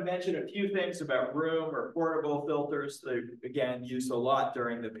want to mention a few things about room or portable filters. They, again, used a lot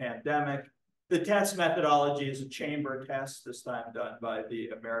during the pandemic. The test methodology is a chamber test, this time done by the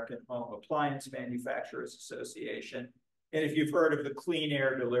American Home Appliance Manufacturers Association. And if you've heard of the clean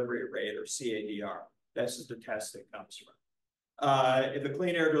air delivery rate, or CADR, this is the test that comes from. The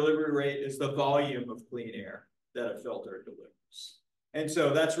clean air delivery rate is the volume of clean air that a filter delivers. And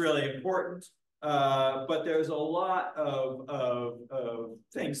so that's really important. But there's a lot of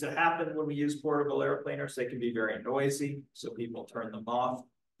things that happen when we use portable air cleaners. They can be very noisy, so people turn them off.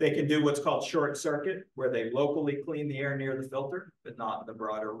 They can do what's called short circuit, where they locally clean the air near the filter, but not in the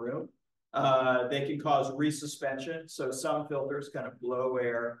broader room. They can cause resuspension. So some filters kind of blow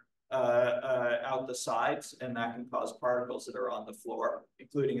air out the sides, and that can cause particles that are on the floor,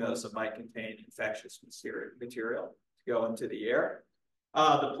 including those that might contain infectious material to go into the air.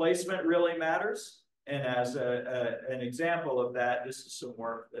 The placement really matters. And as an example of that, this is some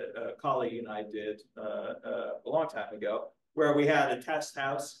work that a colleague and I did a long time ago, where we had a test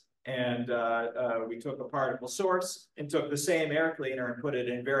house and we took a particle source and took the same air cleaner and put it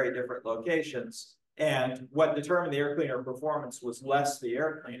in very different locations. And what determined the air cleaner performance was less the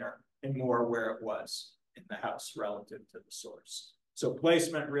air cleaner and more where it was in the house relative to the source. So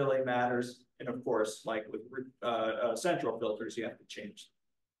placement really matters. And of course, like with central filters, you have to change them.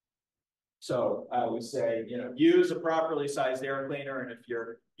 So I would say, you know, use a properly sized air cleaner. And if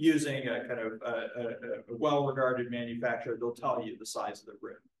you're using a kind of a well-regarded manufacturer, they'll tell you the size of the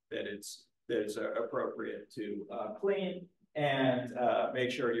room that is appropriate to clean, and make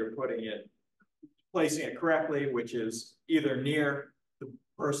sure you're putting it placing it correctly, which is either near the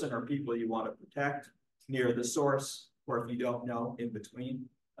person or people you want to protect, near the source, or if you don't know, in between.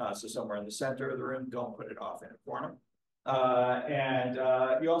 So somewhere in the center of the room, don't put it off in a corner. And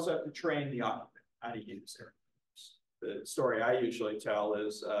you also have to train the occupant how to use it. The story I usually tell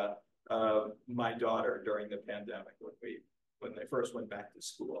is my daughter during the pandemic, when they first went back to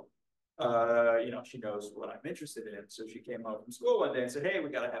school. She knows what I'm interested in. So she came home from school one day and said, "Hey, we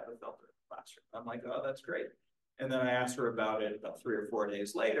got to have a filter in the classroom." I'm like, "Oh, that's great." And then I asked her about it about 3 or 4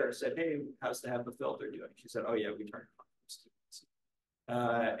 days later. I said, "Hey, how's the HEPA filter doing?" She said, "Oh yeah, we turned it on for students."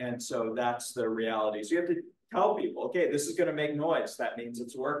 And so that's the reality. So you have to tell people, okay, this is going to make noise. That means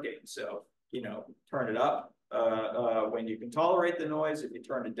it's working. So, turn it up when you can tolerate the noise. If you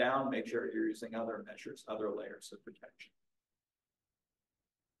turn it down, make sure you're using other measures, other layers of protection.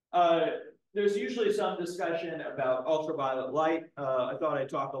 There's usually some discussion about ultraviolet light. I thought I'd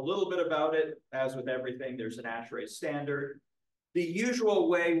talk a little bit about it. As with everything, there's an ASHRAE standard. The usual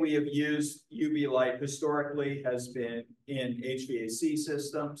way we have used UV light historically has been in HVAC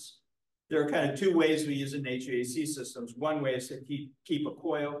systems. There are kind of 2 ways we use it in HVAC systems. One way is to keep a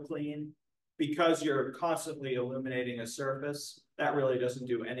coil clean. Because you're constantly illuminating a surface, that really doesn't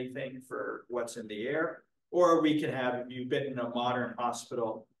do anything for what's in the air. Or we can have, if you've been in a modern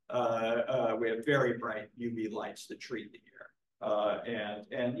hospital, we have very bright UV lights to treat the air.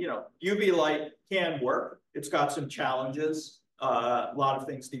 And UV light can work. It's got some challenges. A lot of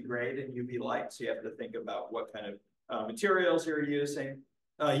things degrade in UV light, so you have to think about what kind of materials you're using.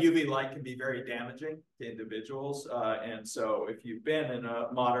 UV light can be very damaging to individuals. And so if you've been in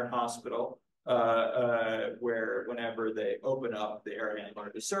a modern hospital, where whenever they open up the air handler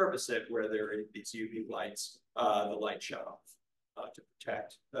to service it, where there are these UV lights, the lights shut off to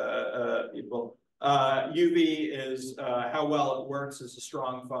protect people. UV is how well it works is a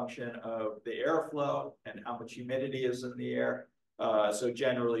strong function of the airflow and how much humidity is in the air. So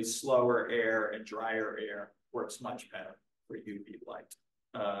generally slower air and drier air works much better for UV light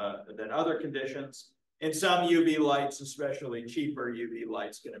than other conditions. In some UV lights, especially cheaper UV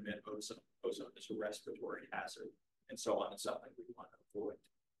lights, can emit ozone. Ozone is a respiratory hazard, and so on, is something we want to avoid.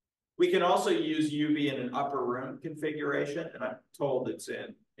 We can also use UV in an upper room configuration, and I'm told it's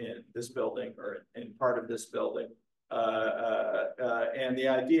in this building or in part of this building. And the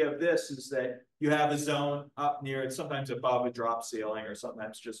idea of this is that you have a zone up near it, sometimes above a drop ceiling or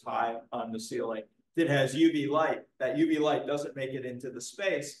sometimes just high on the ceiling, that has UV light. That UV light doesn't make it into the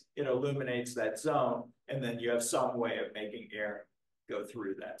space, it illuminates that zone, and then you have some way of making air go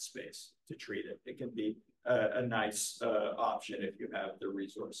through that space to treat it. It can be a nice option if you have the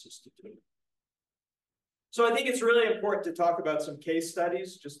resources to do it. So I think it's really important to talk about some case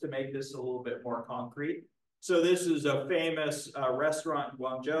studies just to make this a little bit more concrete. So this is a famous restaurant in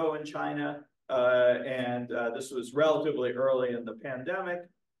Guangzhou in China, and this was relatively early in the pandemic.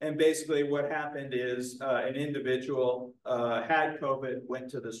 And basically what happened is an individual had COVID, went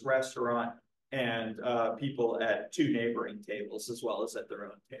to this restaurant, and people at 2 neighboring tables, as well as at their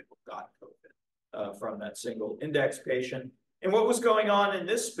own table, got COVID from that single index patient. And what was going on in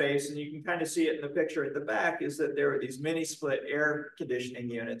this space, and you can kind of see it in the picture at the back, is that there were these mini split air conditioning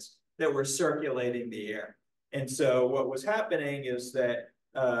units that were circulating the air. And so what was happening is that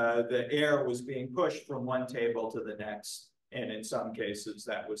the air was being pushed from one table to the next. And in some cases,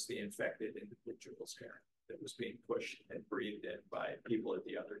 that was the infected individual's air that was being pushed and breathed in by people at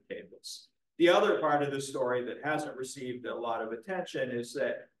the other tables. The other part of the story that hasn't received a lot of attention is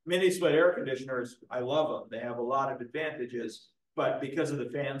that mini split air conditioners, I love them. They have a lot of advantages, but because of the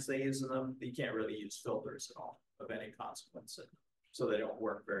fans they use in them, you can't really use filters at all of any consequence. So they don't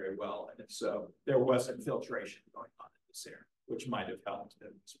work very well. And so there wasn't filtration going on in this air, which might have helped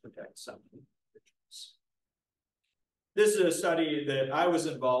to protect some individuals. This is a study that I was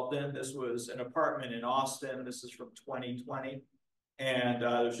involved in. This was an apartment in Austin. This is from 2020. And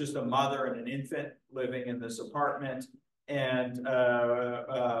there's just a mother and an infant living in this apartment. And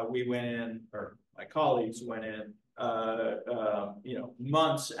we went in, or my colleagues went in,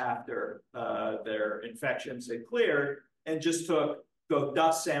 months after their infections had cleared, and just took both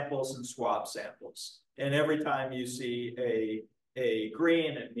dust samples and swab samples. And every time you see a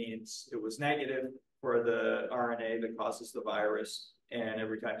green, it means it was negative for the RNA that causes the virus. And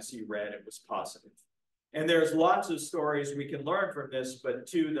every time you see red, it was positive. And there's lots of stories we can learn from this, but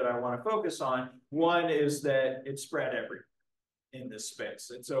 2 that I want to focus on. One is that it spread everywhere in this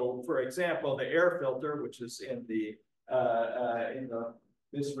space. And so, for example, the air filter, which is in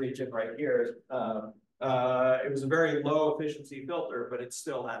this region right here, it was a very low efficiency filter, but it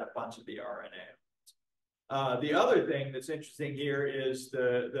still had a bunch of the RNA. The other thing that's interesting here is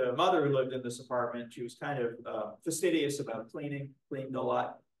the mother who lived in this apartment. She was kind of fastidious about cleaning, cleaned a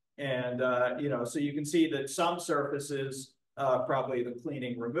lot. And, you know, so you can see that some surfaces, probably the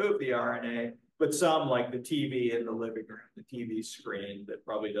cleaning removed the RNA, but some like the TV in the living room, the TV screen that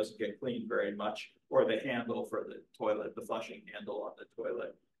probably doesn't get cleaned very much, or the handle for the toilet, the flushing handle on the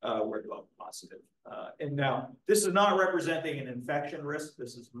toilet, were positive. And now this is not representing an infection risk.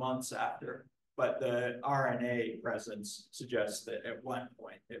 This is months after, but the RNA presence suggests that at one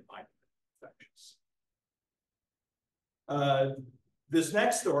point it might be infectious. This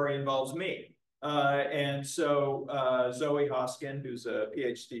next story involves me. And so Zoe Hoskin, who's a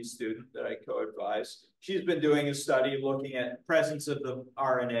Ph.D. student that I co-advise, she's been doing a study looking at presence of the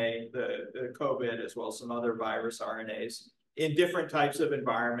RNA, the COVID, as well as some other virus RNAs in different types of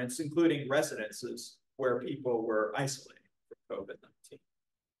environments, including residences where people were isolated from COVID-19.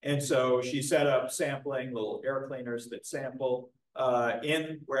 And so she set up sampling, little air cleaners that sample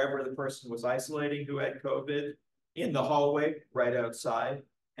in wherever the person was isolating who had COVID, in the hallway right outside,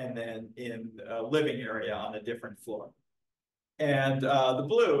 and then in a living area on a different floor. And the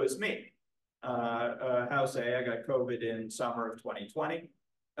blue is me. House A, I got COVID in summer of 2020,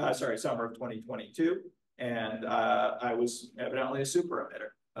 summer of 2022. And I was evidently a super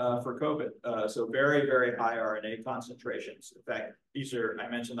emitter for COVID. So very, very high RNA concentrations. In fact, these are, I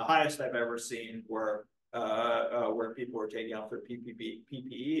mentioned the highest I've ever seen were where people were taking out their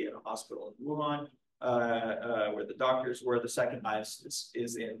PPE in a hospital in Wuhan. Where the doctors were. The second highest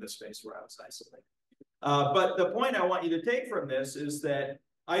is in the space where I was isolated. But the point I want you to take from this is that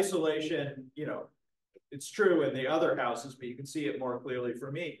isolation, you know, it's true in the other houses, but you can see it more clearly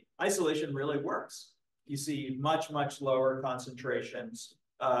for me. Isolation really works. You see much, much lower concentrations.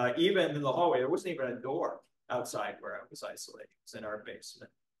 Even in the hallway, there wasn't even a door outside where I was isolating. It's in our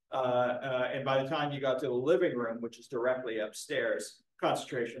basement. And by the time you got to the living room, which is directly upstairs,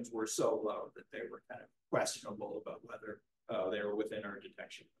 concentrations were so low that they were kind of questionable about whether they were within our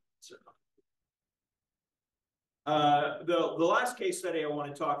detection limits or not. The last case study I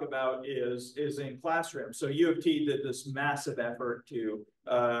want to talk about is in classrooms. So U of T did this massive effort to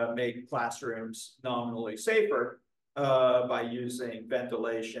make classrooms nominally safer by using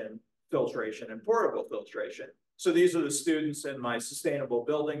ventilation, filtration, and portable filtration. So these are the students in my sustainable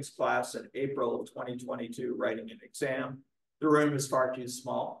buildings class in April of 2022 writing an exam. The room is far too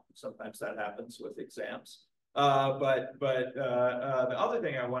small. Sometimes that happens with exams. But the other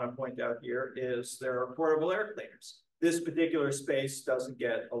thing I want to point out here is there are portable air cleaners. This particular space doesn't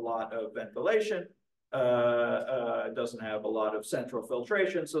get a lot of ventilation, doesn't have a lot of central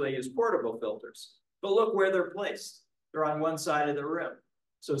filtration, so they use portable filters. But look where they're placed. They're on one side of the room.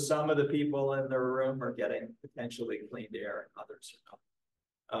 So some of the people in the room are getting potentially cleaned air and others are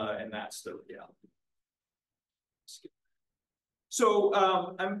not. And that's the reality. So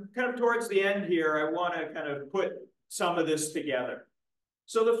I'm kind of towards the end here. I want to kind of put some of this together.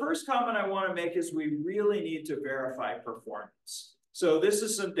 So the first comment I want to make is we really need to verify performance. So this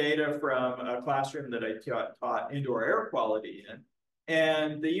is some data from a classroom that I taught indoor air quality in.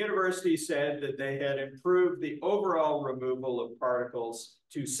 And the university said that they had improved the overall removal of particles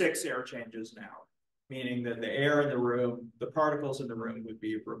to 6 air changes an hour, meaning that the air in the room, the particles in the room would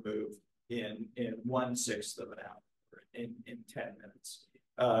be removed in 1/6 of an hour. In 10 minutes.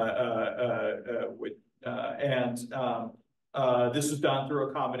 This was done through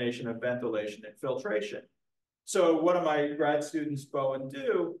a combination of ventilation and filtration. So one of my grad students, Bo and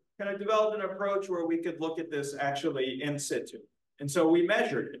Du, kind of developed an approach where we could look at this actually in situ. And so we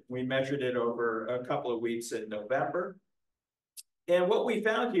measured it. We measured it over a couple of weeks in November. And what we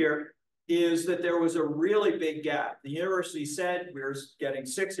found here is that there was a really big gap. The university said we were getting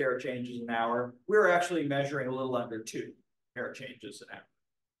 6 air changes an hour. We were actually measuring a little under 2 air changes an hour.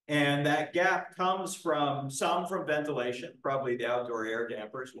 And that gap comes from some from ventilation, probably the outdoor air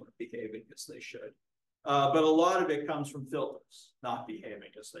dampers weren't behaving as they should. But a lot of it comes from filters not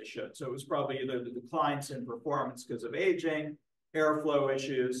behaving as they should. So it was probably either the declines in performance because of aging, airflow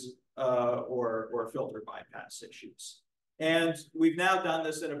issues, or filter bypass issues. And we've now done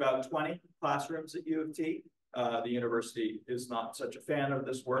this in about 20 classrooms at U of T. The university is not such a fan of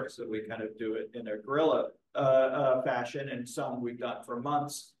this work, so we kind of do it in a guerrilla fashion, and some we've done for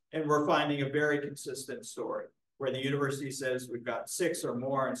months. And we're finding a very consistent story where the university says we've got 6 or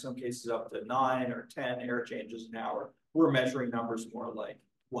more, in some cases up to 9 or 10 air changes an hour. We're measuring numbers more like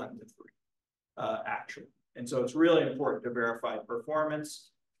 1 to 3 actually. And so it's really important to verify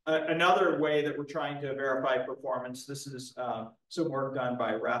performance. Another way that we're trying to verify performance, this is some work done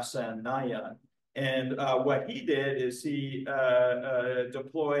by Rafsan Nayan, And what he did is he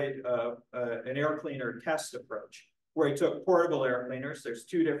deployed an air cleaner test approach, where he took portable air cleaners. There's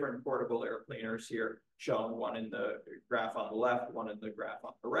two different portable air cleaners here, shown, one in the graph on the left, one in the graph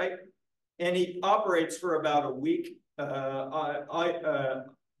on the right. And he operates for about a week,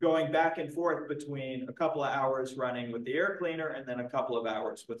 going back and forth between a couple of hours running with the air cleaner and then a couple of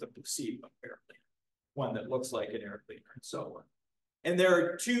hours with a placebo air cleaner, one that looks like an air cleaner and so on. And there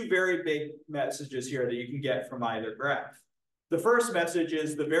are two very big messages here that you can get from either graph. The first message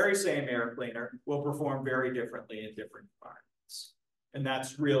is the very same air cleaner will perform very differently in different environments. And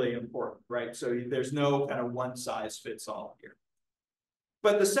that's really important, right? So there's no kind of one size fits all here.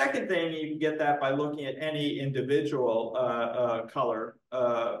 But the second thing, you can get that by looking at any individual color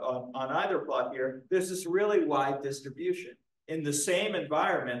on either plot here. There's this really wide distribution. In the same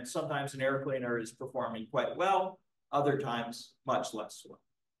environment, sometimes an air cleaner is performing quite well, other times much less well.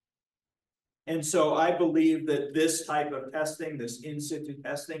 And so I believe that this type of testing, this in situ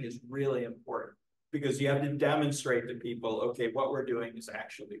testing, is really important because you have to demonstrate to people, okay, what we're doing is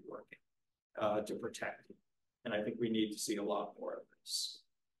actually working to protect you. And I think we need to see a lot more of this.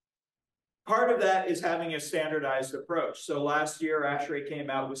 Part of that is having a standardized approach. So last year, ASHRAE came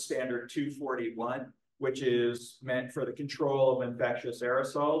out with standard 241, which is meant for the control of infectious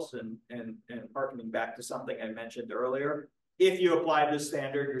aerosols, and harkening back to something I mentioned earlier. If you apply this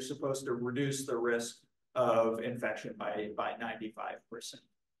standard, you're supposed to reduce the risk of infection by 95%.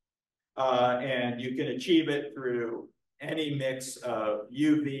 And you can achieve it through any mix of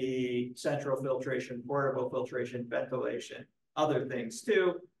UV, central filtration, portable filtration, ventilation, other things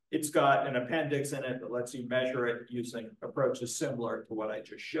too. It's got an appendix in it that lets you measure it using approaches similar to what I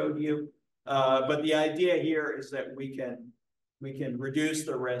just showed you. But the idea here is that we can reduce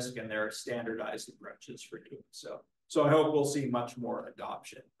the risk, and there are standardized approaches for doing so. So I hope we'll see much more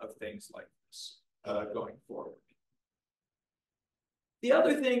adoption of things like this going forward. The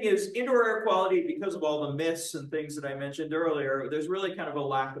other thing is indoor air quality. Because of all the myths and things that I mentioned earlier, there's really kind of a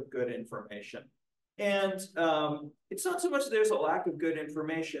lack of good information. And it's not so much that there's a lack of good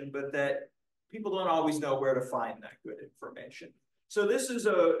information, but that people don't always know where to find that good information. So this is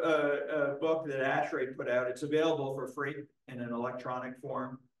a book that ASHRAE put out. It's available for free in an electronic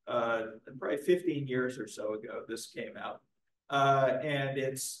form. Probably 15 years or so ago, this came out. And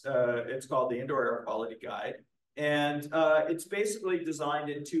it's called the Indoor Air Quality Guide. And it's basically designed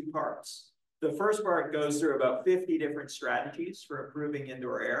in two parts. The first part goes through about 50 different strategies for improving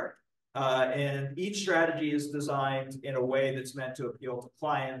indoor air. And each strategy is designed in a way that's meant to appeal to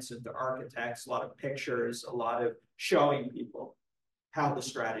clients and to architects, a lot of pictures, a lot of showing people how the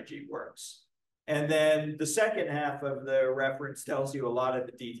strategy works. And then the second half of the reference tells you a lot of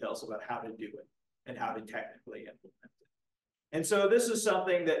the details about how to do it and how to technically implement it. And so this is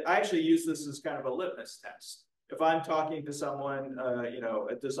something that I actually use this as kind of a litmus test. If I'm talking to someone,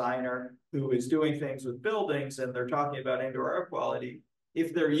 a designer who is doing things with buildings and they're talking about indoor air quality,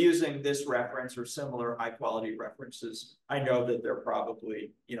 if they're using this reference or similar high quality references, I know that they're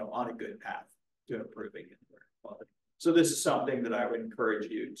probably, on a good path to improving indoor air quality. So this is something that I would encourage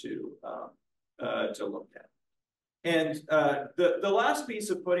you to look at. And the last piece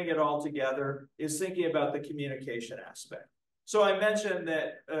of putting it all together is thinking about the communication aspect. So I mentioned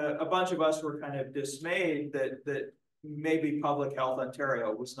that a bunch of us were kind of dismayed that maybe Public Health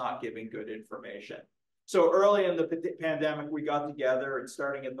Ontario was not giving good information. So early in the pandemic, we got together, and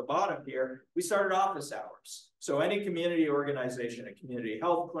starting at the bottom here, we started office hours. So any community organization, a community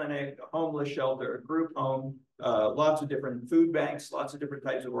health clinic, a homeless shelter, a group home, lots of different food banks, lots of different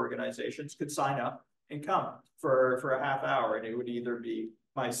types of organizations could sign up and come for a half hour. And it would either be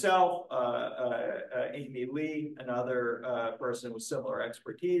myself, Amy Lee, another person with similar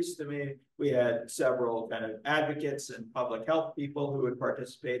expertise to me. We had several kind of advocates and public health people who would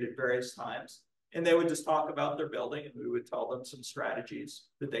participate at various times. And they would just talk about their building, and we would tell them some strategies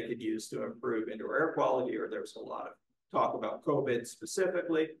that they could use to improve indoor air quality, or there was a lot of talk about COVID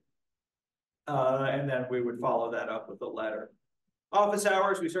specifically. And then we would follow that up with a letter. Office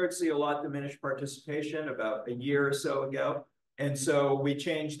hours, we started to see a lot diminished participation about a year or so ago. And so we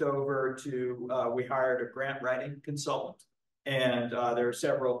changed over to, we hired a grant writing consultant. And there are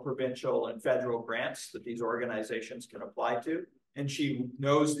several provincial and federal grants that these organizations can apply to. And she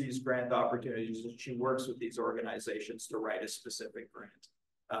knows these grant opportunities, and she works with these organizations to write a specific grant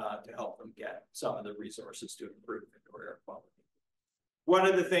to help them get some of the resources to improve indoor air quality. One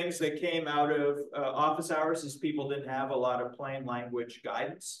of the things that came out of office hours is people didn't have a lot of plain language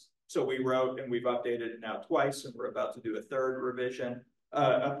guidance. So we wrote, and we've updated it now twice, and we're about to do a third revision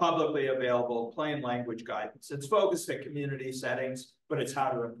a publicly available plain language guidance. It's focused at community settings, but it's how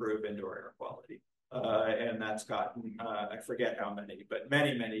to improve indoor air quality. And that's gotten, I forget how many, but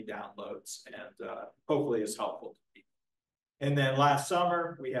many, many downloads, and hopefully is helpful to people. And then last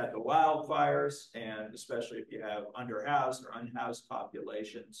summer, we had the wildfires, and especially if you have underhoused or unhoused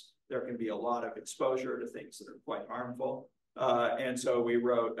populations, there can be a lot of exposure to things that are quite harmful. And so we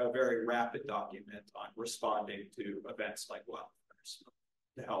wrote a very rapid document on responding to events like wildfires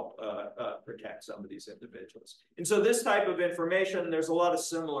to help protect some of these individuals. And so this type of information, there's a lot of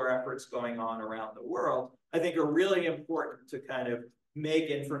similar efforts going on around the world, I think are really important to kind of make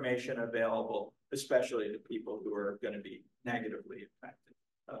information available, especially to people who are going to be negatively impacted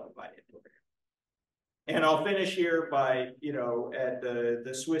by indoor air. And I'll finish here by, at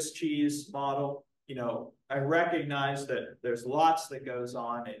the Swiss cheese model, I recognize that there's lots that goes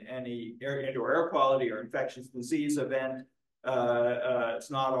on in any indoor air quality or infectious disease event.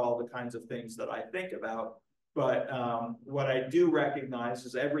 It's not all the kinds of things that I think about, but what I do recognize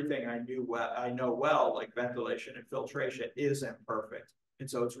is everything I know well, like ventilation and filtration, is imperfect. And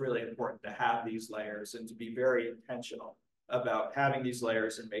so it's really important to have these layers and to be very intentional about having these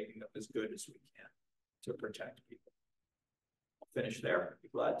layers and making them as good as we can to protect people. I'll finish there. I'd be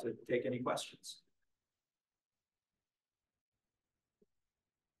glad to take any questions.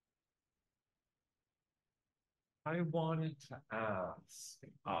 I wanted to ask,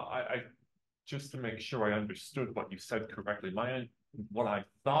 I just to make sure I understood what you said correctly. What I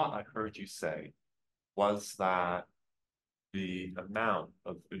thought I heard you say was that the amount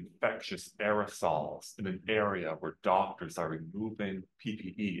of infectious aerosols in an area where doctors are removing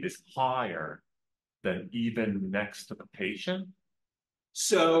PPE is higher than even next to the patient?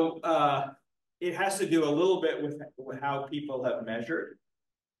 So it has to do a little bit with how people have measured.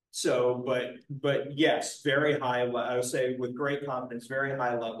 So, but yes, very high, I would say with great confidence, very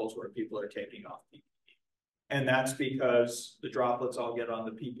high levels where people are taking off PPE. And that's because the droplets all get on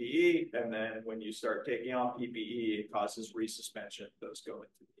the PPE, and then when you start taking off PPE, it causes resuspension. Those go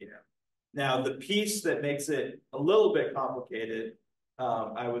into the air. Now, the piece that makes it a little bit complicated,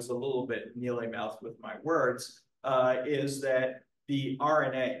 I was a little bit mealy-mouthed with my words, is that the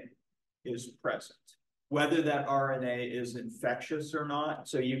RNA is present. Whether that RNA is infectious or not,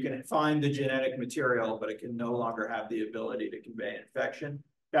 so you can find the genetic material, but it can no longer have the ability to convey infection,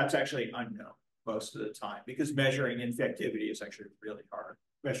 that's actually unknown most of the time, because measuring infectivity is actually really hard.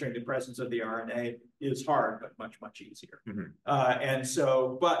 Measuring the presence of the RNA is hard, but much, much easier. And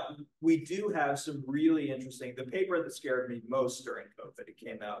so, but we do have some really interesting, the paper that scared me most during COVID, it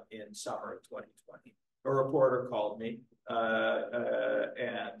came out in summer of 2020. A reporter called me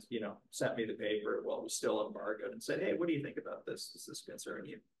and, sent me the paper while it was still embargoed and said, hey, what do you think about this? Does this concern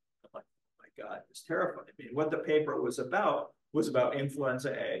you? I'm like, oh my God, it's terrifying me. What the paper was about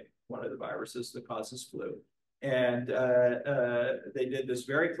influenza A, one of the viruses that causes flu. And they did this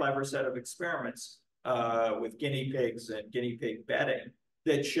very clever set of experiments with guinea pigs and guinea pig bedding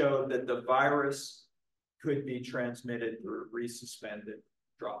that showed that the virus could be transmitted through resuspended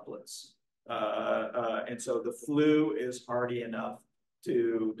droplets. And so the flu is hardy enough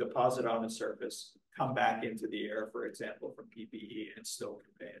to deposit on the surface, come back into the air, for example, from PPE, and still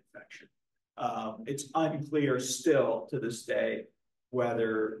convey infection. It's unclear still to this day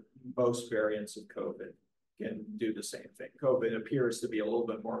whether most variants of COVID can do the same thing. COVID appears to be a little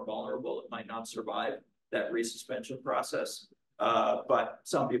bit more vulnerable. It might not survive that resuspension process. But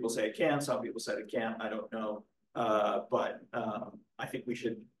some people say it can, some people said it can't, I don't know. But I think we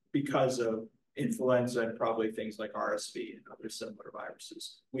should, because of influenza and probably things like RSV and other similar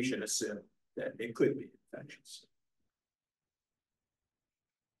viruses, we should assume that it could be infectious.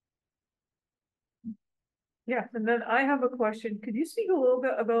 Yes, and then I have a question. Could you speak a little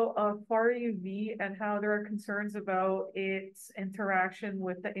bit about far UV and how there are concerns about its interaction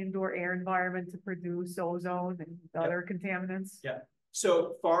with the indoor air environment to produce ozone and other contaminants? Yeah.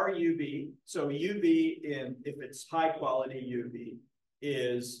 So far UV, so UV if it's high quality UV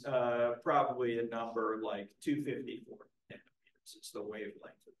is probably a number like 254 nanometers. It's the wavelength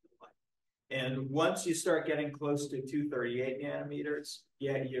of the light. And once you start getting close to 238 nanometers,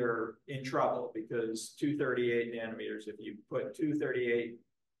 yeah, you're in trouble, because 238 nanometers, if you put 238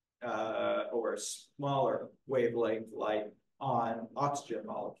 or smaller wavelength light on oxygen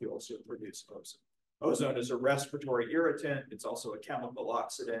molecules, you'll produce ozone. Ozone is a respiratory irritant. It's also a chemical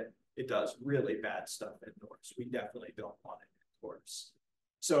oxidant. It does really bad stuff indoors. We definitely don't want it indoors.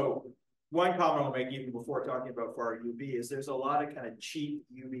 So one comment I'll make even before talking about far UV is there's a lot of kind of cheap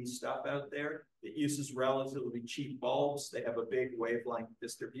UV stuff out there that uses relatively cheap bulbs. They have a big wavelength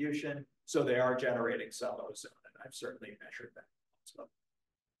distribution, so they are generating some ozone, and I've certainly measured that. So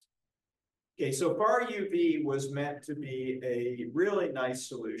Okay, so far UV was meant to be a really nice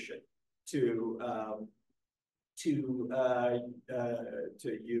solution to UV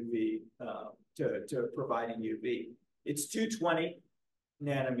to providing UV. It's 220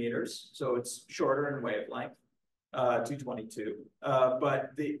 nanometers, so it's shorter in wavelength, 222.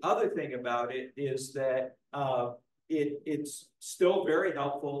 But the other thing about it is that it's still very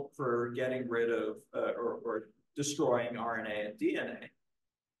helpful for getting rid of or destroying RNA and DNA,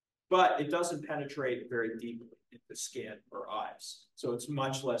 but it doesn't penetrate very deeply into skin or eyes. So it's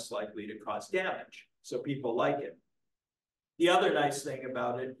much less likely to cause damage. So people like it. The other nice thing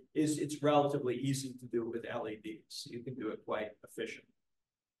about it is it's relatively easy to do with LEDs. You can do it quite efficiently.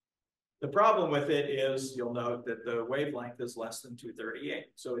 The problem with it is you'll note that the wavelength is less than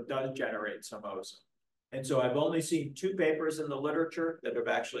 238. So it does generate some ozone. And so I've only seen 2 papers in the literature that have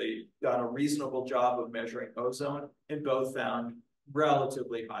actually done a reasonable job of measuring ozone, and both found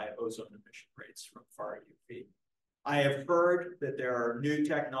relatively high ozone emission rates from far UV. I have heard that there are new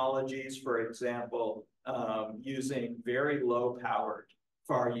technologies, for example, using very low-powered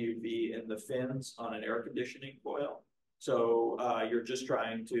far UV in the fins on an air conditioning coil. So you're just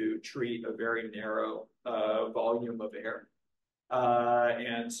trying to treat a very narrow volume of air.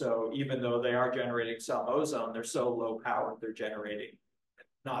 And so even though they are generating some ozone, they're so low-powered, they're generating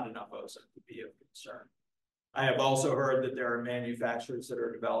not enough ozone to be of concern. I have also heard that there are manufacturers that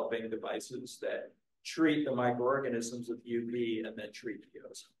are developing devices that treat the microorganisms with UV and then treat the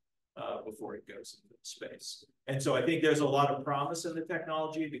ozone before it goes into space. And so I think there's a lot of promise in the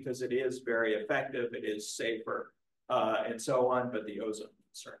technology because it is very effective, it is safer, and so on, but the ozone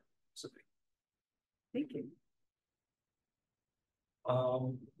concern is a big. Thank you.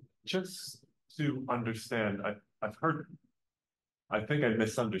 Just to understand, I've heard, I think I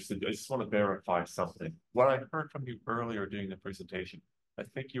misunderstood. I just want to verify something. What I heard from you earlier during the presentation, I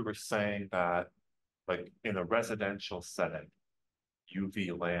think you were saying that, like, in a residential setting,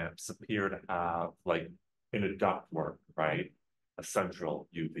 UV lamps appear to have, like, in a ductwork, right? A central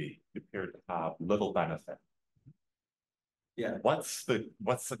UV appear to have little benefit. Yeah. What's the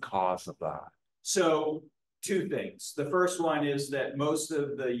cause of that? So 2 things. The first one is that most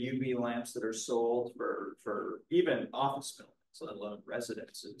of the UV lamps that are sold for even office buildings, let alone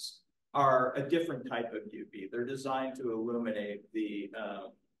residences, are a different type of UV. They're designed to illuminate the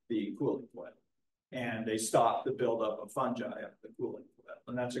cooling coil, and they stop the buildup of fungi up the cooling coil.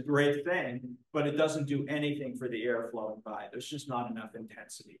 And that's a great thing, but it doesn't do anything for the air flowing by. There's just not enough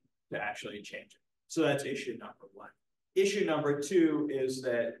intensity to actually change it. So that's issue number 1. Issue number 2 is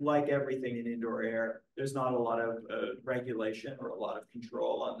that, like everything in indoor air, there's not a lot of regulation or a lot of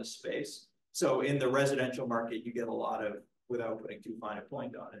control on the space. So in the residential market, you get a lot of, without putting too fine a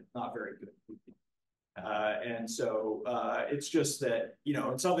point on it, not very good. And so it's just that, you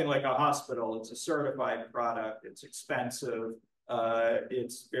know, in something like a hospital, it's a certified product, it's expensive,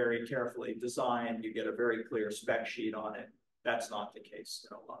 it's very carefully designed, you get a very clear spec sheet on it. That's not the case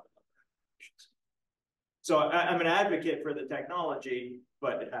in a lot of other applications. So I'm an advocate for the technology,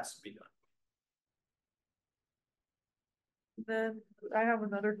 but it has to be done. Then I have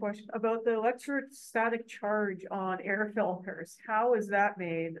another question about the electrostatic charge on air filters. How is that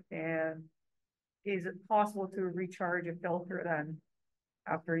made? And is it possible to recharge a filter then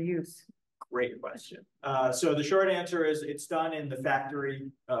after use? Great question. So the short answer is it's done in the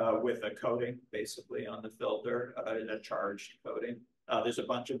factory with a coating, basically, on the filter, a charged coating. There's a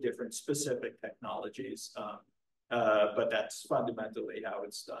bunch of different specific technologies, but that's fundamentally how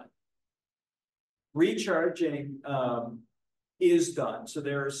it's done. Recharging is done. So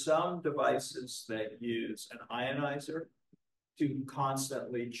there are some devices that use an ionizer to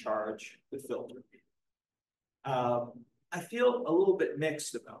constantly charge the filter. I feel a little bit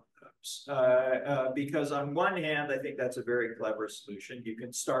mixed about those because on one hand, I think that's a very clever solution. You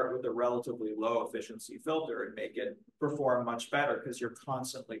can start with a relatively low efficiency filter and make it perform much better because you're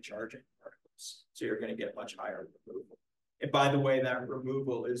constantly charging particles. So you're going to get much higher removal. And by the way, that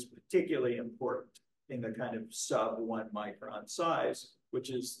removal is particularly important in the kind of sub 1 micron size, which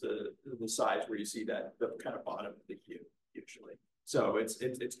is the size where you see that the kind of bottom of the cube usually. So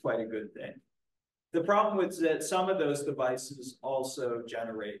it's quite a good thing. The problem is that some of those devices also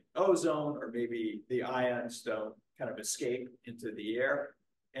generate ozone, or maybe the ions don't kind of escape into the air.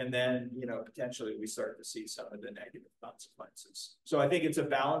 And then, you know, potentially we start to see some of the negative consequences. So I think it's a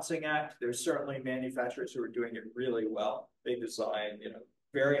balancing act. There's certainly manufacturers who are doing it really well. They design, you know,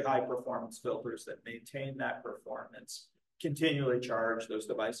 very high performance filters that maintain that performance, continually charge. Those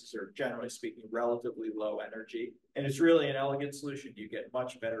devices are, generally speaking, relatively low energy. And it's really an elegant solution. You get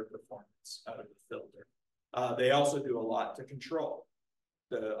much better performance out of the filter. They also do a lot to control.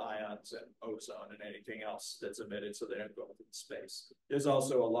 the ions and ozone and anything else that's emitted so they don't go into space. There's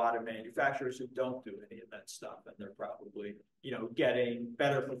also a lot of manufacturers who don't do any of that stuff, and they're probably, you know, getting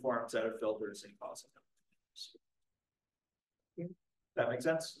better performance out of filters and causing them. That makes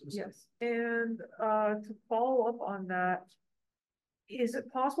sense? Yes, and to follow up on that, is it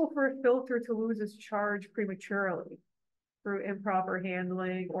possible for a filter to lose its charge prematurely through improper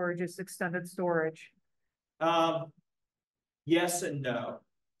handling or just extended storage? Yes and no.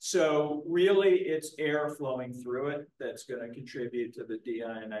 So really it's air flowing through it that's going to contribute to the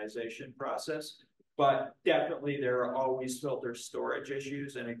deionization process. But definitely there are always filter storage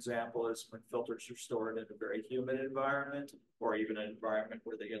issues. An example is when filters are stored in a very humid environment, or even an environment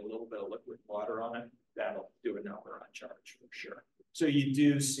where they get a little bit of liquid water on it, that'll do a number on charge for sure. So you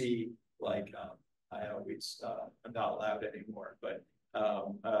do see, like, I always, I'm not allowed anymore, but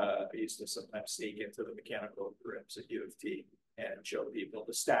I used to sometimes sneak into the mechanical rooms at U of T and show people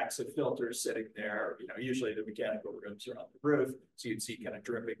the stacks of filters sitting there. You know, usually the mechanical rooms are on the roof, so you'd see kind of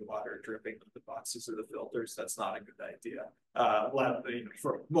dripping water dripping on the boxes of the filters. That's not a good idea, you know,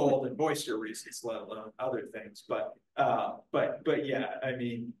 for mold and moisture reasons, let alone other things. But yeah, I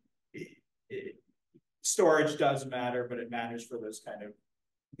mean, storage does matter, but it matters for those kind of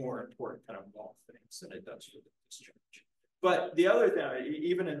more important kind of wall things than it does for the discharge. But the other thing,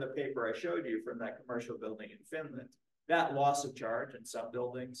 even in the paper I showed you from that commercial building in Finland, that loss of charge in some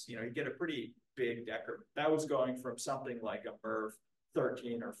buildings, you know, you get a pretty big decrement. That was going from something like a MERV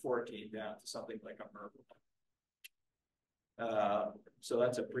 13 or 14 down to something like a MERV 1. So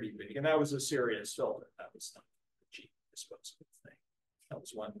that's a pretty big, and that was a serious filter. That was not a cheap disposable thing. That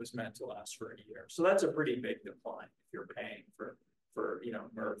was one that was meant to last for a year. So that's a pretty big decline if you're paying for you know,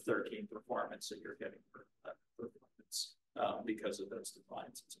 MERV 13 performance that you're getting for performance because of those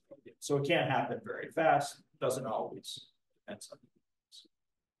declines. So it can't happen very fast. Doesn't always. Depends on.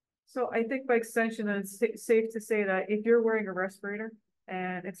 So I think by extension, it's safe to say that if you're wearing a respirator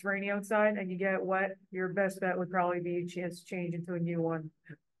and it's raining outside and you get wet, your best bet would probably be a chance to change into a new one.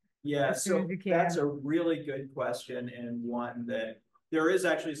 Yeah, so that's a really good question, and one that there is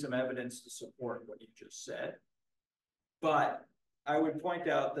actually some evidence to support what you just said. But I would point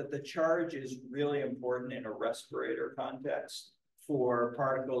out that the charge is really important in a respirator context for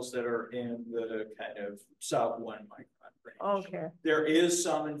particles that are in the kind of sub 1 micron range. Okay. There is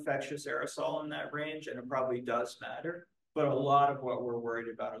some infectious aerosol in that range, and it probably does matter. But a lot of what we're worried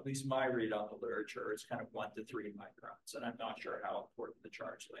about, at least my read on the literature, is kind of 1 to 3 microns, and I'm not sure how important the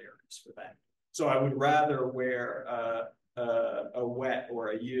charge layer is for that. So I would rather wear a wet or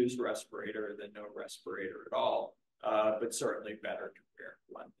a used respirator than no respirator at all. But certainly better to wear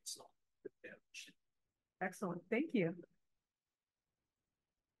one that's not damaged. Excellent. Thank you.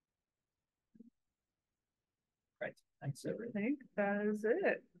 Right. Thanks, everyone. I think that is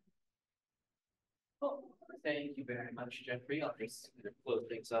it. Well, thank you very much, Jeffrey. I'll just close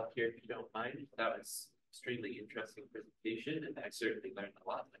things up here if you don't mind. That was extremely interesting presentation, and I certainly learned a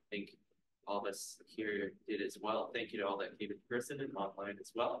lot. I think all of us here did as well. Thank you to all that came in person and online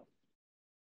as well.